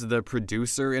as the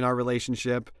producer in our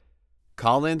relationship.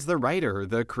 Colin's the writer,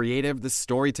 the creative, the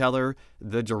storyteller,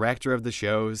 the director of the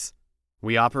shows.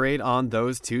 We operate on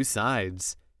those two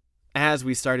sides. As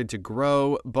we started to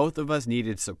grow, both of us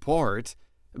needed support,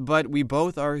 but we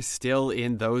both are still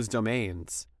in those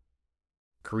domains.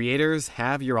 Creators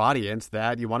have your audience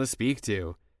that you want to speak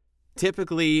to.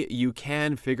 Typically, you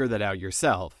can figure that out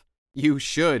yourself. You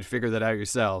should figure that out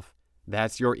yourself.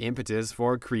 That's your impetus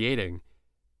for creating.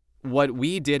 What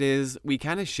we did is we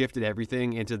kind of shifted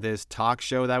everything into this talk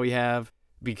show that we have,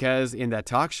 because in that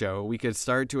talk show, we could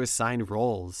start to assign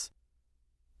roles.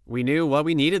 We knew what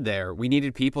we needed there. We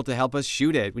needed people to help us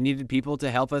shoot it. We needed people to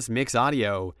help us mix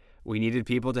audio. We needed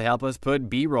people to help us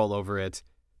put B-roll over it.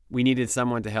 We needed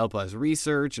someone to help us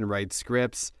research and write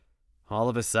scripts. All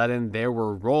of a sudden, there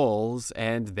were roles,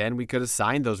 and then we could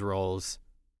assign those roles.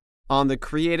 On the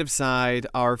creative side,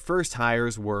 our first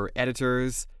hires were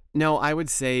editors. No, I would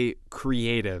say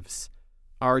creatives.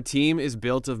 Our team is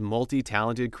built of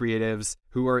multi-talented creatives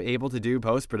who are able to do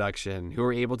post-production, who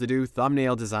are able to do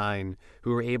thumbnail design,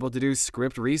 who are able to do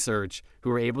script research,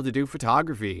 who are able to do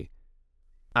photography.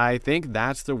 I think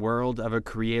that's the world of a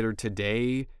creator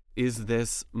today, is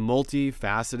this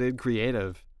multifaceted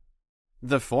creative.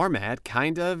 The format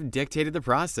kind of dictated the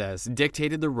process,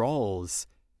 dictated the roles.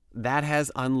 That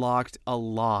has unlocked a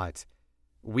lot.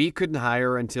 We couldn't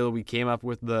hire until we came up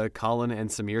with the Colin and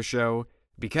Samir show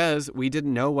because we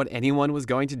didn't know what anyone was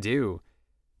going to do.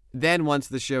 Then once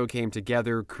the show came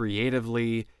together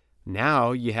creatively,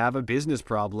 now you have a business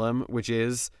problem, which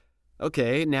is,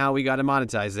 okay, now we got to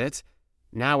monetize it.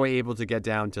 Now we're able to get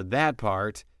down to that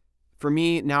part. For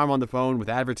me, now I'm on the phone with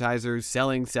advertisers,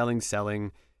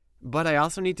 selling. But I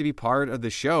also need to be part of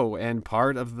the show and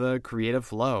part of the creative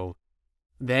flow.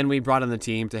 Then we brought on the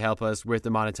team to help us with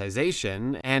the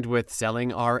monetization and with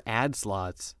selling our ad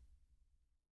slots.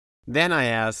 Then I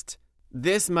asked,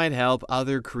 this might help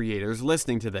other creators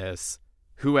listening to this.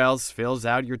 Who else fills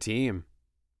out your team?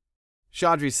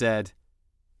 Chaudhry said,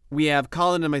 we have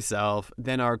Colin and myself,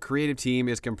 then our creative team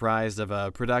is comprised of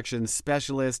a production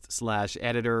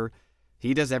specialist/editor.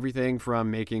 He does everything from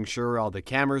making sure all the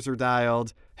cameras are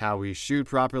dialed, how we shoot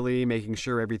properly, making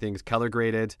sure everything's color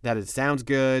graded, that it sounds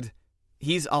good.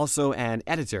 He's also an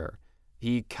editor.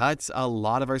 He cuts a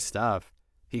lot of our stuff.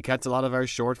 He cuts a lot of our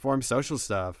short-form social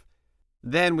stuff.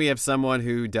 Then we have someone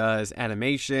who does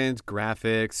animations,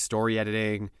 graphics, story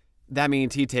editing. That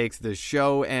means he takes the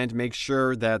show and makes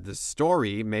sure that the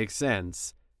story makes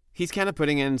sense. He's kind of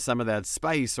putting in some of that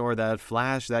spice or that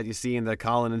flash that you see in the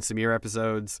Colin and Samir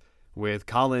episodes, with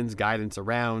Colin's guidance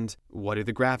around what do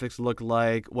the graphics look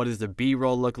like, what does the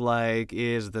B-roll look like,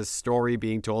 is the story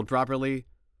being told properly?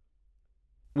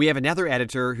 We have another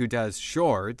editor who does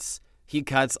shorts. He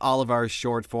cuts all of our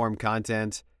short-form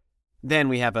content. Then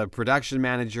we have a production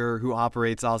manager who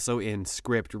operates also in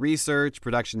script research,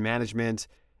 production management,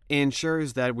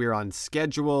 ensures that we're on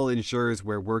schedule, ensures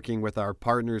we're working with our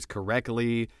partners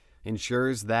correctly,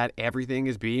 ensures that everything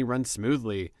is being run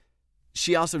smoothly.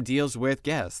 She also deals with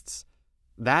guests.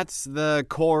 That's the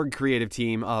core creative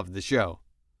team of the show.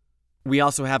 We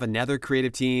also have another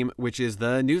creative team, which is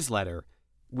the newsletter.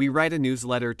 We write a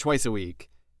newsletter twice a week.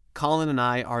 Colin and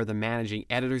I are the managing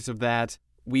editors of that.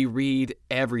 We read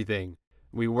everything.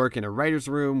 We work in a writer's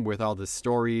room with all the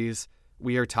stories.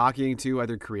 We are talking to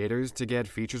other creators to get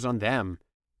features on them.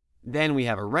 Then we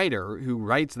have a writer who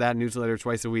writes that newsletter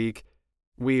twice a week.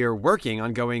 We are working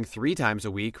on going 3 times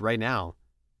a week right now.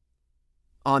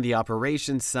 On the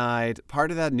operations side,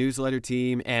 part of that newsletter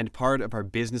team and part of our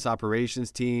business operations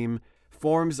team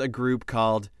forms a group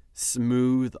called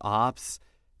Smooth Ops.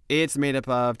 It's made up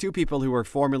of 2 people who were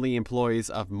formerly employees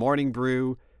of Morning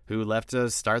Brew who left to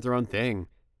start their own thing.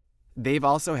 They've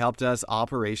also helped us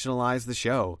operationalize the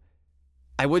show.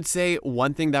 I would say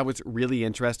one thing that was really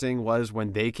interesting was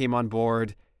when they came on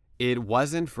board, it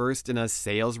wasn't first in a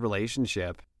sales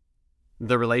relationship.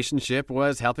 The relationship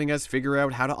was helping us figure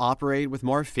out how to operate with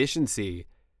more efficiency.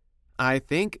 I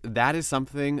think that is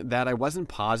something that I wasn't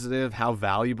positive how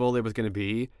valuable it was going to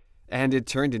be, and it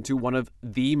turned into one of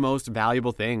the most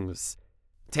valuable things.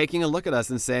 Taking a look at us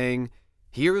and saying,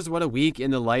 here's what a week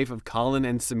in the life of Colin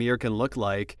and Samir can look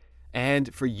like,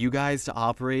 and for you guys to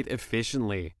operate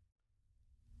efficiently.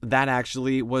 That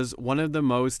actually was one of the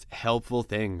most helpful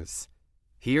things.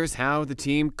 Here's how the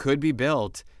team could be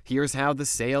built. Here's how the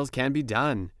sales can be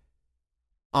done.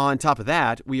 On top of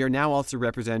that, we are now also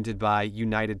represented by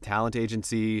United Talent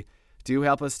Agency to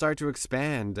help us start to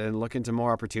expand and look into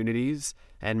more opportunities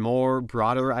and more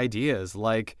broader ideas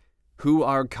like who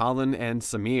are Colin and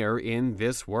Samir in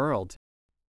this world?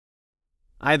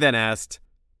 I then asked,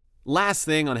 last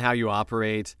thing on how you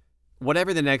operate,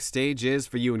 Whatever the next stage is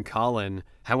for you and Colin,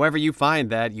 however you find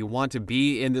that you want to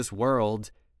be in this world,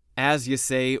 as you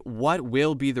say, what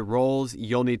will be the roles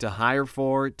you'll need to hire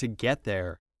for to get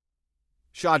there?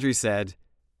 Chaudhry said,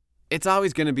 it's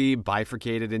always going to be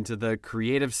bifurcated into the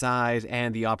creative side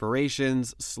and the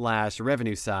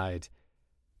operations/revenue side.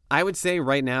 I would say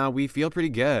right now we feel pretty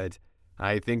good.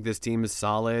 I think this team is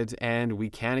solid and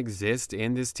we can exist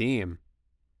in this team.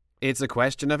 It's a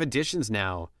question of additions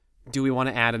now. Do we want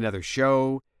to add another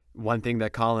show? One thing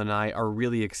that Colin and I are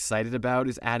really excited about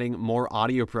is adding more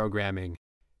audio programming.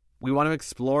 We want to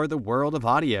explore the world of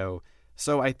audio,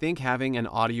 so I think having an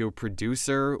audio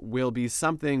producer will be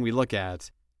something we look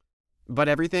at. But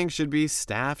everything should be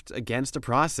staffed against a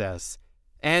process.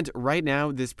 And right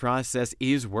now, this process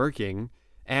is working,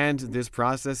 and this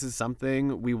process is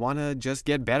something we want to just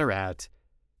get better at.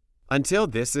 Until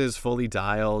this is fully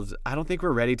dialed, I don't think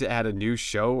we're ready to add a new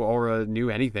show or a new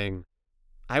anything.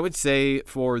 I would say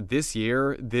for this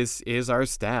year, this is our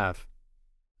staff.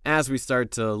 As we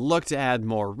start to look to add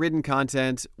more written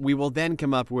content, we will then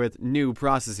come up with new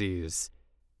processes.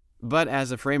 But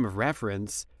as a frame of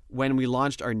reference, when we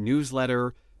launched our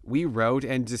newsletter, we wrote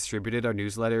and distributed our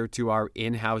newsletter to our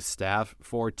in-house staff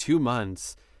for 2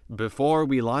 months before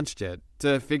we launched it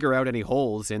to figure out any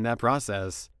holes in that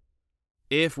process.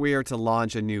 If we are to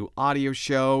launch a new audio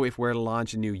show, if we're to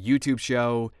launch a new YouTube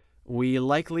show, we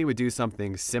likely would do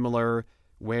something similar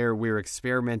where we're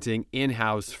experimenting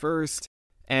in-house first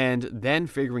and then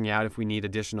figuring out if we need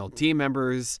additional team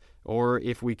members or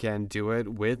if we can do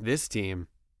it with this team.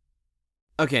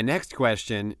 Okay, next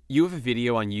question. You have a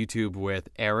video on YouTube with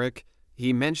Eric.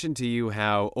 He mentioned to you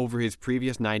how over his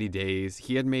previous 90 days,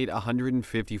 he had made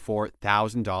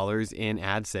 $154,000 in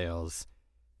ad sales.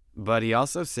 But he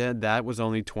also said that was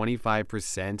only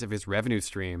 25% of his revenue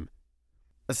stream.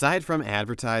 Aside from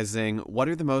advertising, what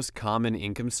are the most common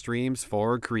income streams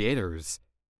for creators?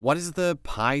 What does the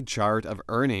pie chart of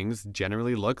earnings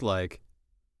generally look like?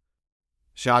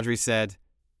 Chaudhry said,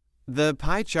 the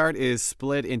pie chart is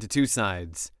split into 2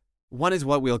 sides. One is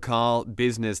what we'll call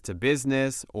business to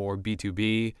business or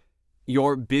B2B.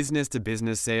 Your business to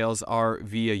business sales are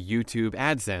via YouTube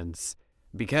AdSense,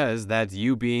 because that's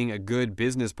you being a good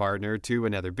business partner to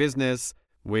another business,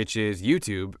 which is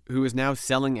YouTube, who is now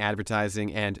selling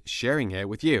advertising and sharing it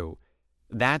with you.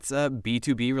 That's a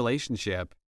B2B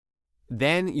relationship.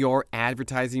 Then your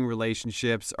advertising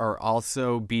relationships are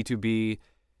also B2B.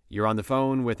 You're on the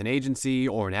phone with an agency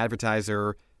or an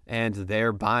advertiser, and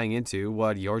they're buying into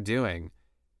what you're doing.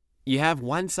 You have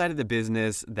one side of the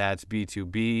business that's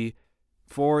B2B.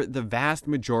 For the vast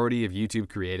majority of YouTube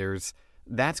creators,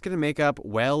 that's going to make up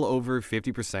well over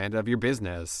 50% of your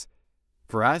business.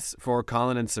 For us, for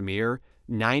Colin and Samir,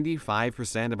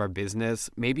 95% of our business,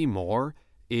 maybe more,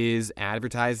 is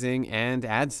advertising and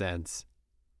AdSense.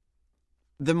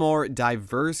 The more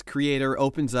diverse creator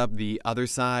opens up the other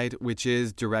side, which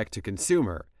is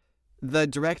direct-to-consumer. The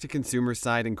direct-to-consumer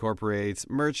side incorporates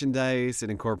merchandise, it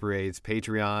incorporates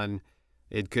Patreon.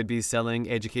 It could be selling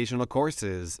educational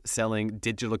courses, selling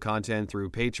digital content through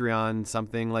Patreon,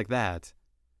 something like that.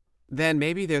 Then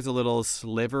maybe there's a little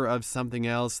sliver of something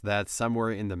else that's somewhere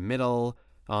in the middle.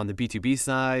 On the B2B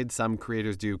side, some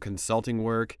creators do consulting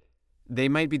work. They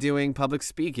might be doing public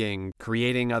speaking,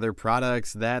 creating other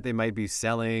products that they might be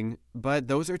selling, but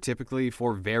those are typically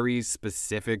for very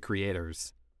specific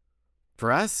creators.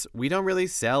 For us, we don't really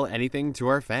sell anything to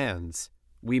our fans.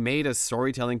 We made a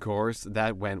storytelling course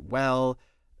that went well,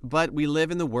 but we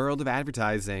live in the world of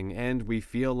advertising, and we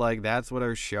feel like that's what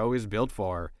our show is built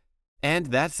for. And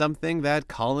that's something that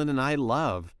Colin and I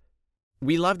love.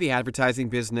 We love the advertising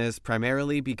business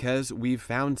primarily because we've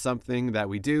found something that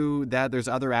we do that there's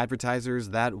other advertisers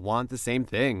that want the same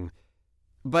thing.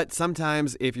 But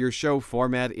sometimes if your show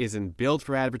format isn't built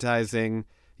for advertising,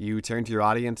 you turn to your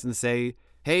audience and say,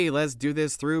 hey, let's do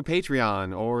this through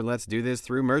Patreon, or let's do this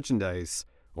through merchandise,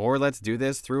 or let's do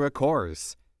this through a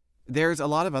course. There's a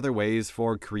lot of other ways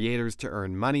for creators to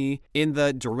earn money in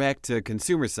the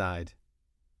direct-to-consumer side.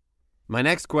 My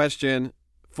next question,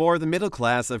 for the middle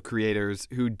class of creators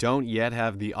who don't yet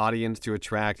have the audience to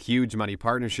attract huge money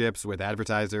partnerships with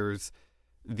advertisers,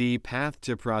 the path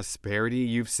to prosperity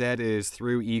you've said is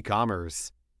through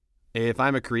e-commerce. If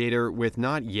I'm a creator with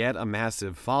not yet a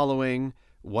massive following,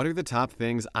 what are the top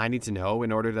things I need to know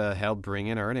in order to help bring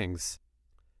in earnings?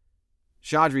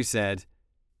 Chaudhry said,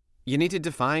 you need to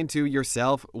define to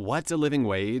yourself what's a living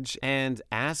wage and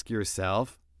ask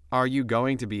yourself, are you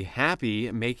going to be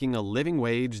happy making a living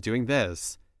wage doing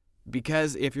this?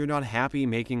 Because if you're not happy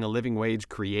making a living wage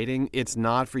creating, it's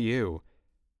not for you.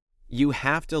 You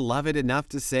have to love it enough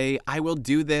to say, I will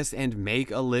do this and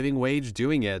make a living wage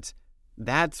doing it.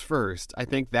 That's first. I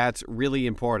think that's really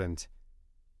important.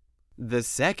 The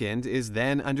second is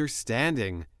then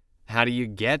understanding. How do you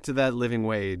get to that living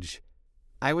wage?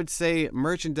 I would say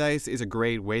merchandise is a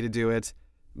great way to do it,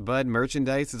 but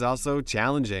merchandise is also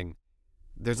challenging.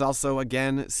 There's also,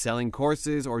 again, selling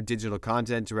courses or digital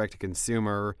content direct to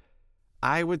consumer.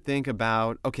 I would think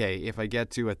about, okay, if I get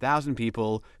to 1,000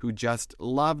 people who just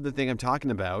love the thing I'm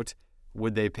talking about,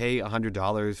 would they pay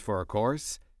 $100 for a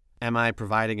course? Am I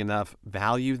providing enough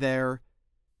value there?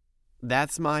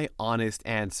 That's my honest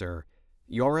answer.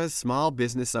 You're a small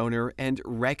business owner and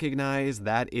recognize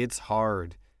that it's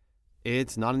hard.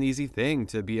 It's not an easy thing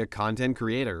to be a content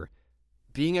creator.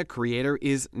 Being a creator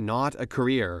is not a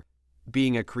career.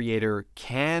 Being a creator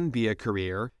can be a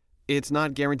career. It's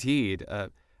not guaranteed.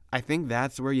 I think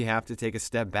that's where you have to take a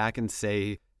step back and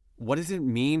say, what does it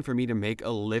mean for me to make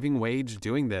a living wage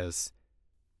doing this?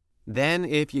 Then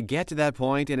if you get to that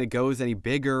point and it goes any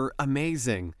bigger,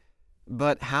 amazing.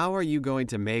 But how are you going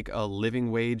to make a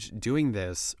living wage doing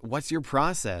this? What's your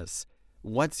process?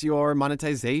 What's your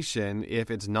monetization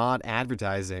if it's not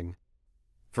advertising?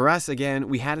 For us, again,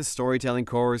 we had a storytelling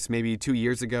course maybe 2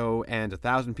 years ago and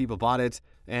 1,000 people bought it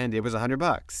and it was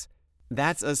 $100.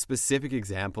 That's a specific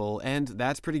example and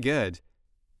that's pretty good.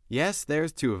 Yes,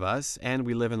 there's 2 of us and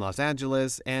we live in Los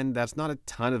Angeles and that's not a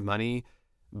ton of money,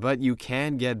 but you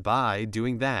can get by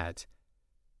doing that.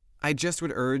 I just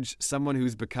would urge someone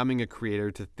who's becoming a creator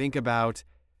to think about,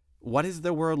 what does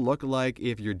the world look like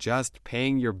if you're just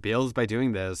paying your bills by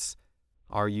doing this?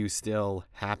 Are you still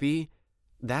happy?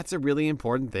 That's a really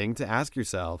important thing to ask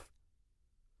yourself.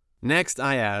 Next,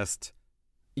 I asked,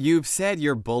 you've said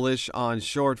you're bullish on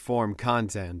short-form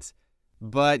content,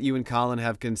 but you and Colin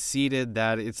have conceded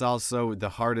that it's also the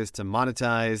hardest to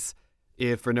monetize.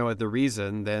 If for no other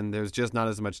reason, then there's just not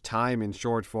as much time in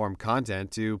short-form content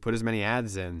to put as many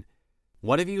ads in.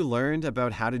 What have you learned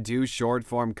about how to do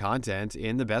short-form content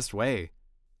in the best way?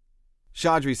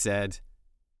 Chaudhry said,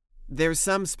 there's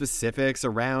some specifics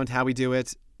around how we do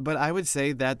it, but I would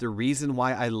say that the reason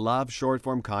why I love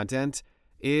short-form content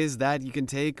is that you can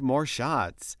take more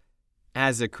shots.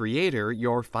 As a creator,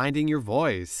 you're finding your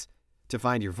voice. To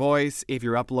find your voice, if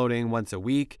you're uploading once a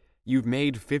week, you've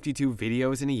made 52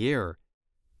 videos in a year.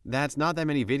 That's not that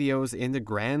many videos in the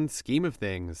grand scheme of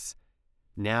things.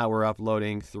 Now we're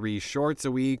uploading 3 shorts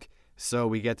a week, so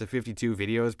we get to 52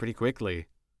 videos pretty quickly.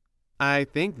 I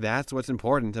think that's what's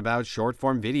important about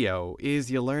short-form video, is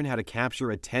you learn how to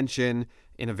capture attention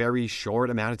in a very short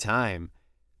amount of time.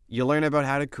 You learn about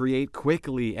how to create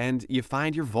quickly and you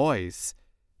find your voice.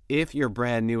 If you're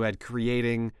brand new at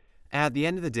creating, at the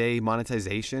end of the day,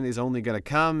 monetization is only going to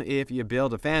come if you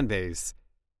build a fan base.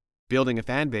 Building a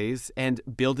fan base and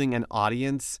building an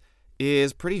audience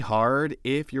is pretty hard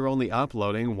if you're only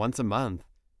uploading once a month.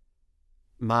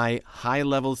 My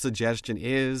high-level suggestion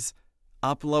is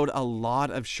upload a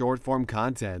lot of short-form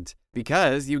content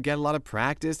because you get a lot of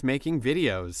practice making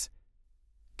videos.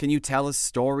 Can you tell a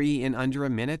story in under a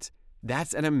minute?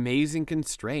 That's an amazing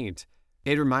constraint.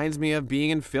 It reminds me of being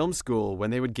in film school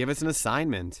when they would give us an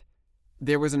assignment.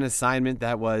 There was an assignment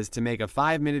that was to make a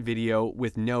 5-minute video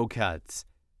with no cuts.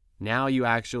 Now you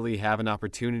actually have an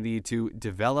opportunity to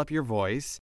develop your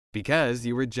voice because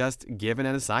you were just given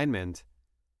an assignment.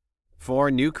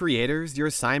 For new creators, your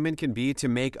assignment can be to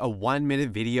make a 1-minute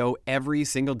video every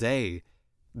single day.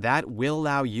 That will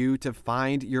allow you to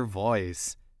find your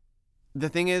voice. The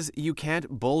thing is, you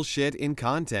can't bullshit in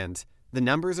content. The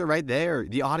numbers are right there.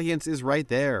 The audience is right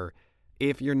there.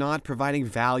 If you're not providing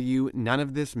value, none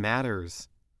of this matters.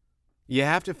 You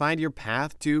have to find your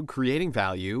path to creating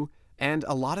value, and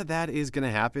a lot of that is going to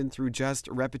happen through just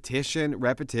repetition.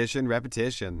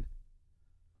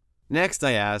 Next,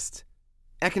 I asked,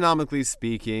 economically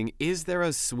speaking, is there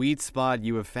a sweet spot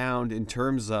you have found in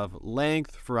terms of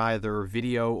length for either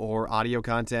video or audio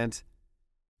content?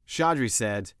 Chaudhry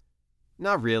said,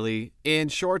 not really. In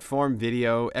short-form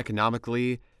video,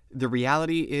 economically, the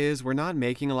reality is we're not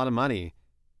making a lot of money.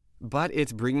 But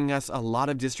it's bringing us a lot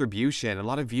of distribution, a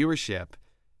lot of viewership.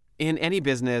 In any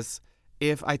business,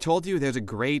 if I told you there's a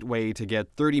great way to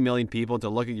get 30 million people to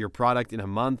look at your product in a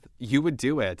month, you would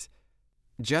do it.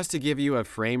 Just to give you a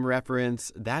frame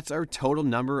reference, that's our total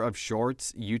number of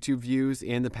shorts YouTube views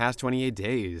in the past 28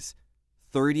 days.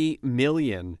 30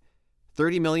 million.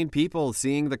 30 million people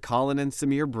seeing the Colin and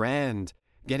Samir brand,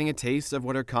 getting a taste of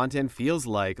what our content feels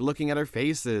like, looking at our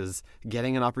faces,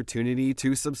 getting an opportunity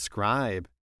to subscribe.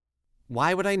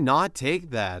 Why would I not take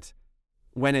that?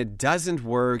 When it doesn't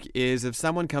work is if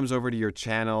someone comes over to your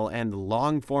channel and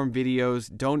long-form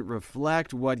videos don't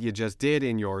reflect what you just did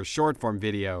in your short-form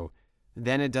video.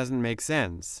 Then it doesn't make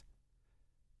sense.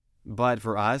 But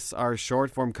for us, our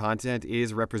short-form content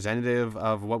is representative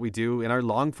of what we do in our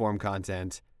long-form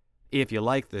content. If you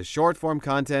like the short-form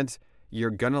content, you're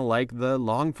gonna like the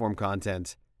long-form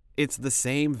content. It's the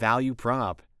same value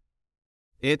prop.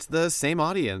 It's the same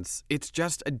audience. It's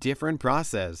just a different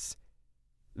process.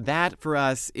 That, for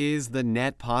us, is the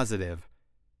net positive.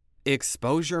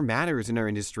 Exposure matters in our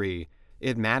industry.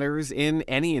 It matters in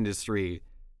any industry.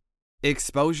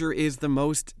 Exposure is the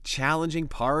most challenging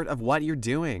part of what you're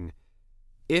doing.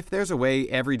 If there's a way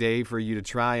every day for you to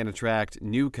try and attract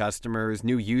new customers,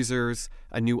 new users,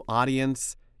 a new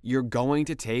audience, you're going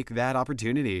to take that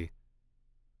opportunity.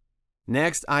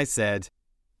 Next, I said,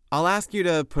 I'll ask you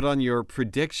to put on your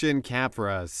prediction cap for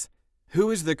us. Who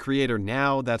is the creator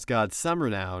now that's got some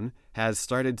renown, has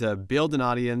started to build an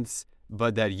audience,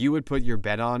 but that you would put your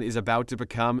bet on is about to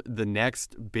become the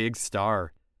next big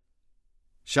star?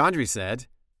 Chandri said,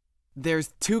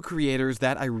 there's two creators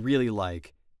that I really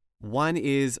like. One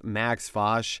is Max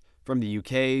Fosh from the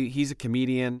UK. He's a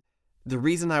comedian. The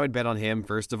reason I would bet on him,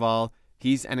 first of all,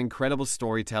 he's an incredible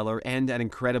storyteller and an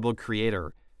incredible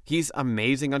creator. He's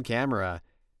amazing on camera.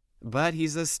 But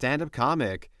he's a stand-up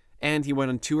comic, and he went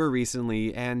on tour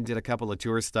recently and did a couple of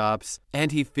tour stops,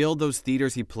 and he filled those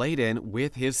theaters he played in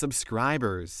with his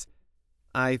subscribers.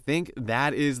 I think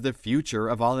that is the future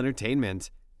of all entertainment.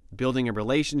 Building a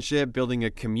relationship, building a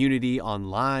community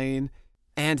online,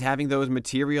 and having those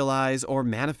materialize or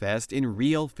manifest in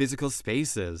real physical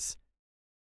spaces.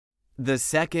 The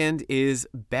second is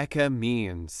Becca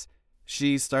Means.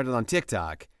 She started on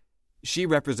TikTok. She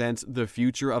represents the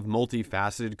future of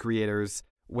multifaceted creators,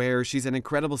 where she's an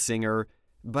incredible singer,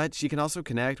 but she can also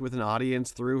connect with an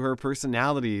audience through her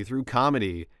personality, through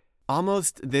comedy.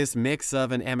 Almost this mix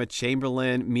of an Emma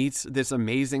Chamberlain meets this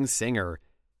amazing singer.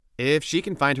 If she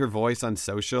can find her voice on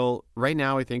social, right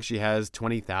now I think she has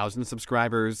 20,000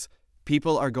 subscribers.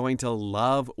 People are going to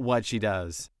love what she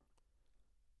does.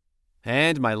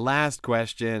 And my last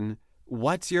question,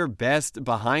 what's your best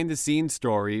behind-the-scenes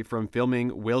story from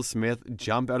filming Will Smith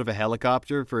jump out of a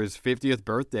helicopter for his 50th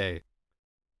birthday?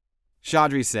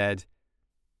 Chaudhry said,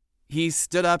 he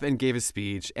stood up and gave a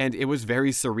speech, and it was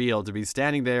very surreal to be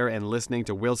standing there and listening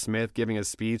to Will Smith giving a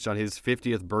speech on his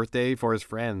 50th birthday for his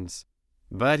friends.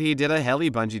 But he did a heli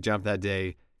bungee jump that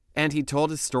day, and he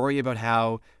told a story about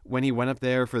how, when he went up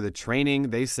there for the training,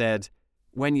 they said,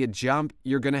 when you jump,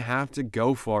 you're going to have to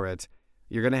go for it.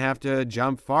 You're going to have to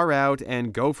jump far out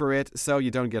and go for it so you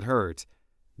don't get hurt.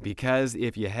 Because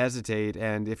if you hesitate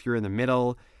and if you're in the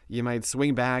middle, you might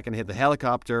swing back and hit the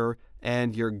helicopter,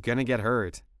 and you're going to get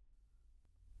hurt.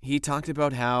 He talked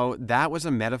about how that was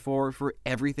a metaphor for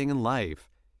everything in life.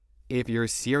 If you're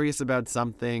serious about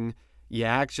something, you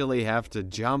actually have to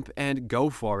jump and go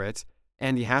for it,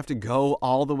 and you have to go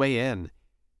all the way in.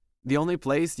 The only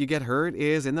place you get hurt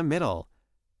is in the middle.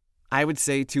 I would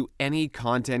say to any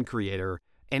content creator,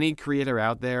 any creator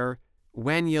out there,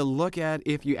 when you look at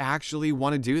if you actually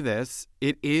want to do this,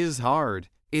 it is hard.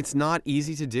 It's not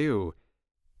easy to do.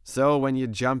 So when you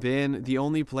jump in, the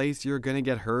only place you're going to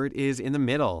get hurt is in the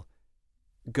middle.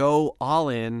 Go all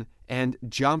in and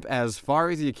jump as far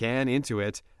as you can into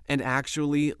it and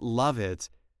actually love it,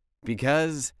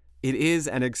 because it is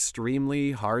an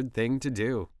extremely hard thing to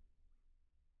do.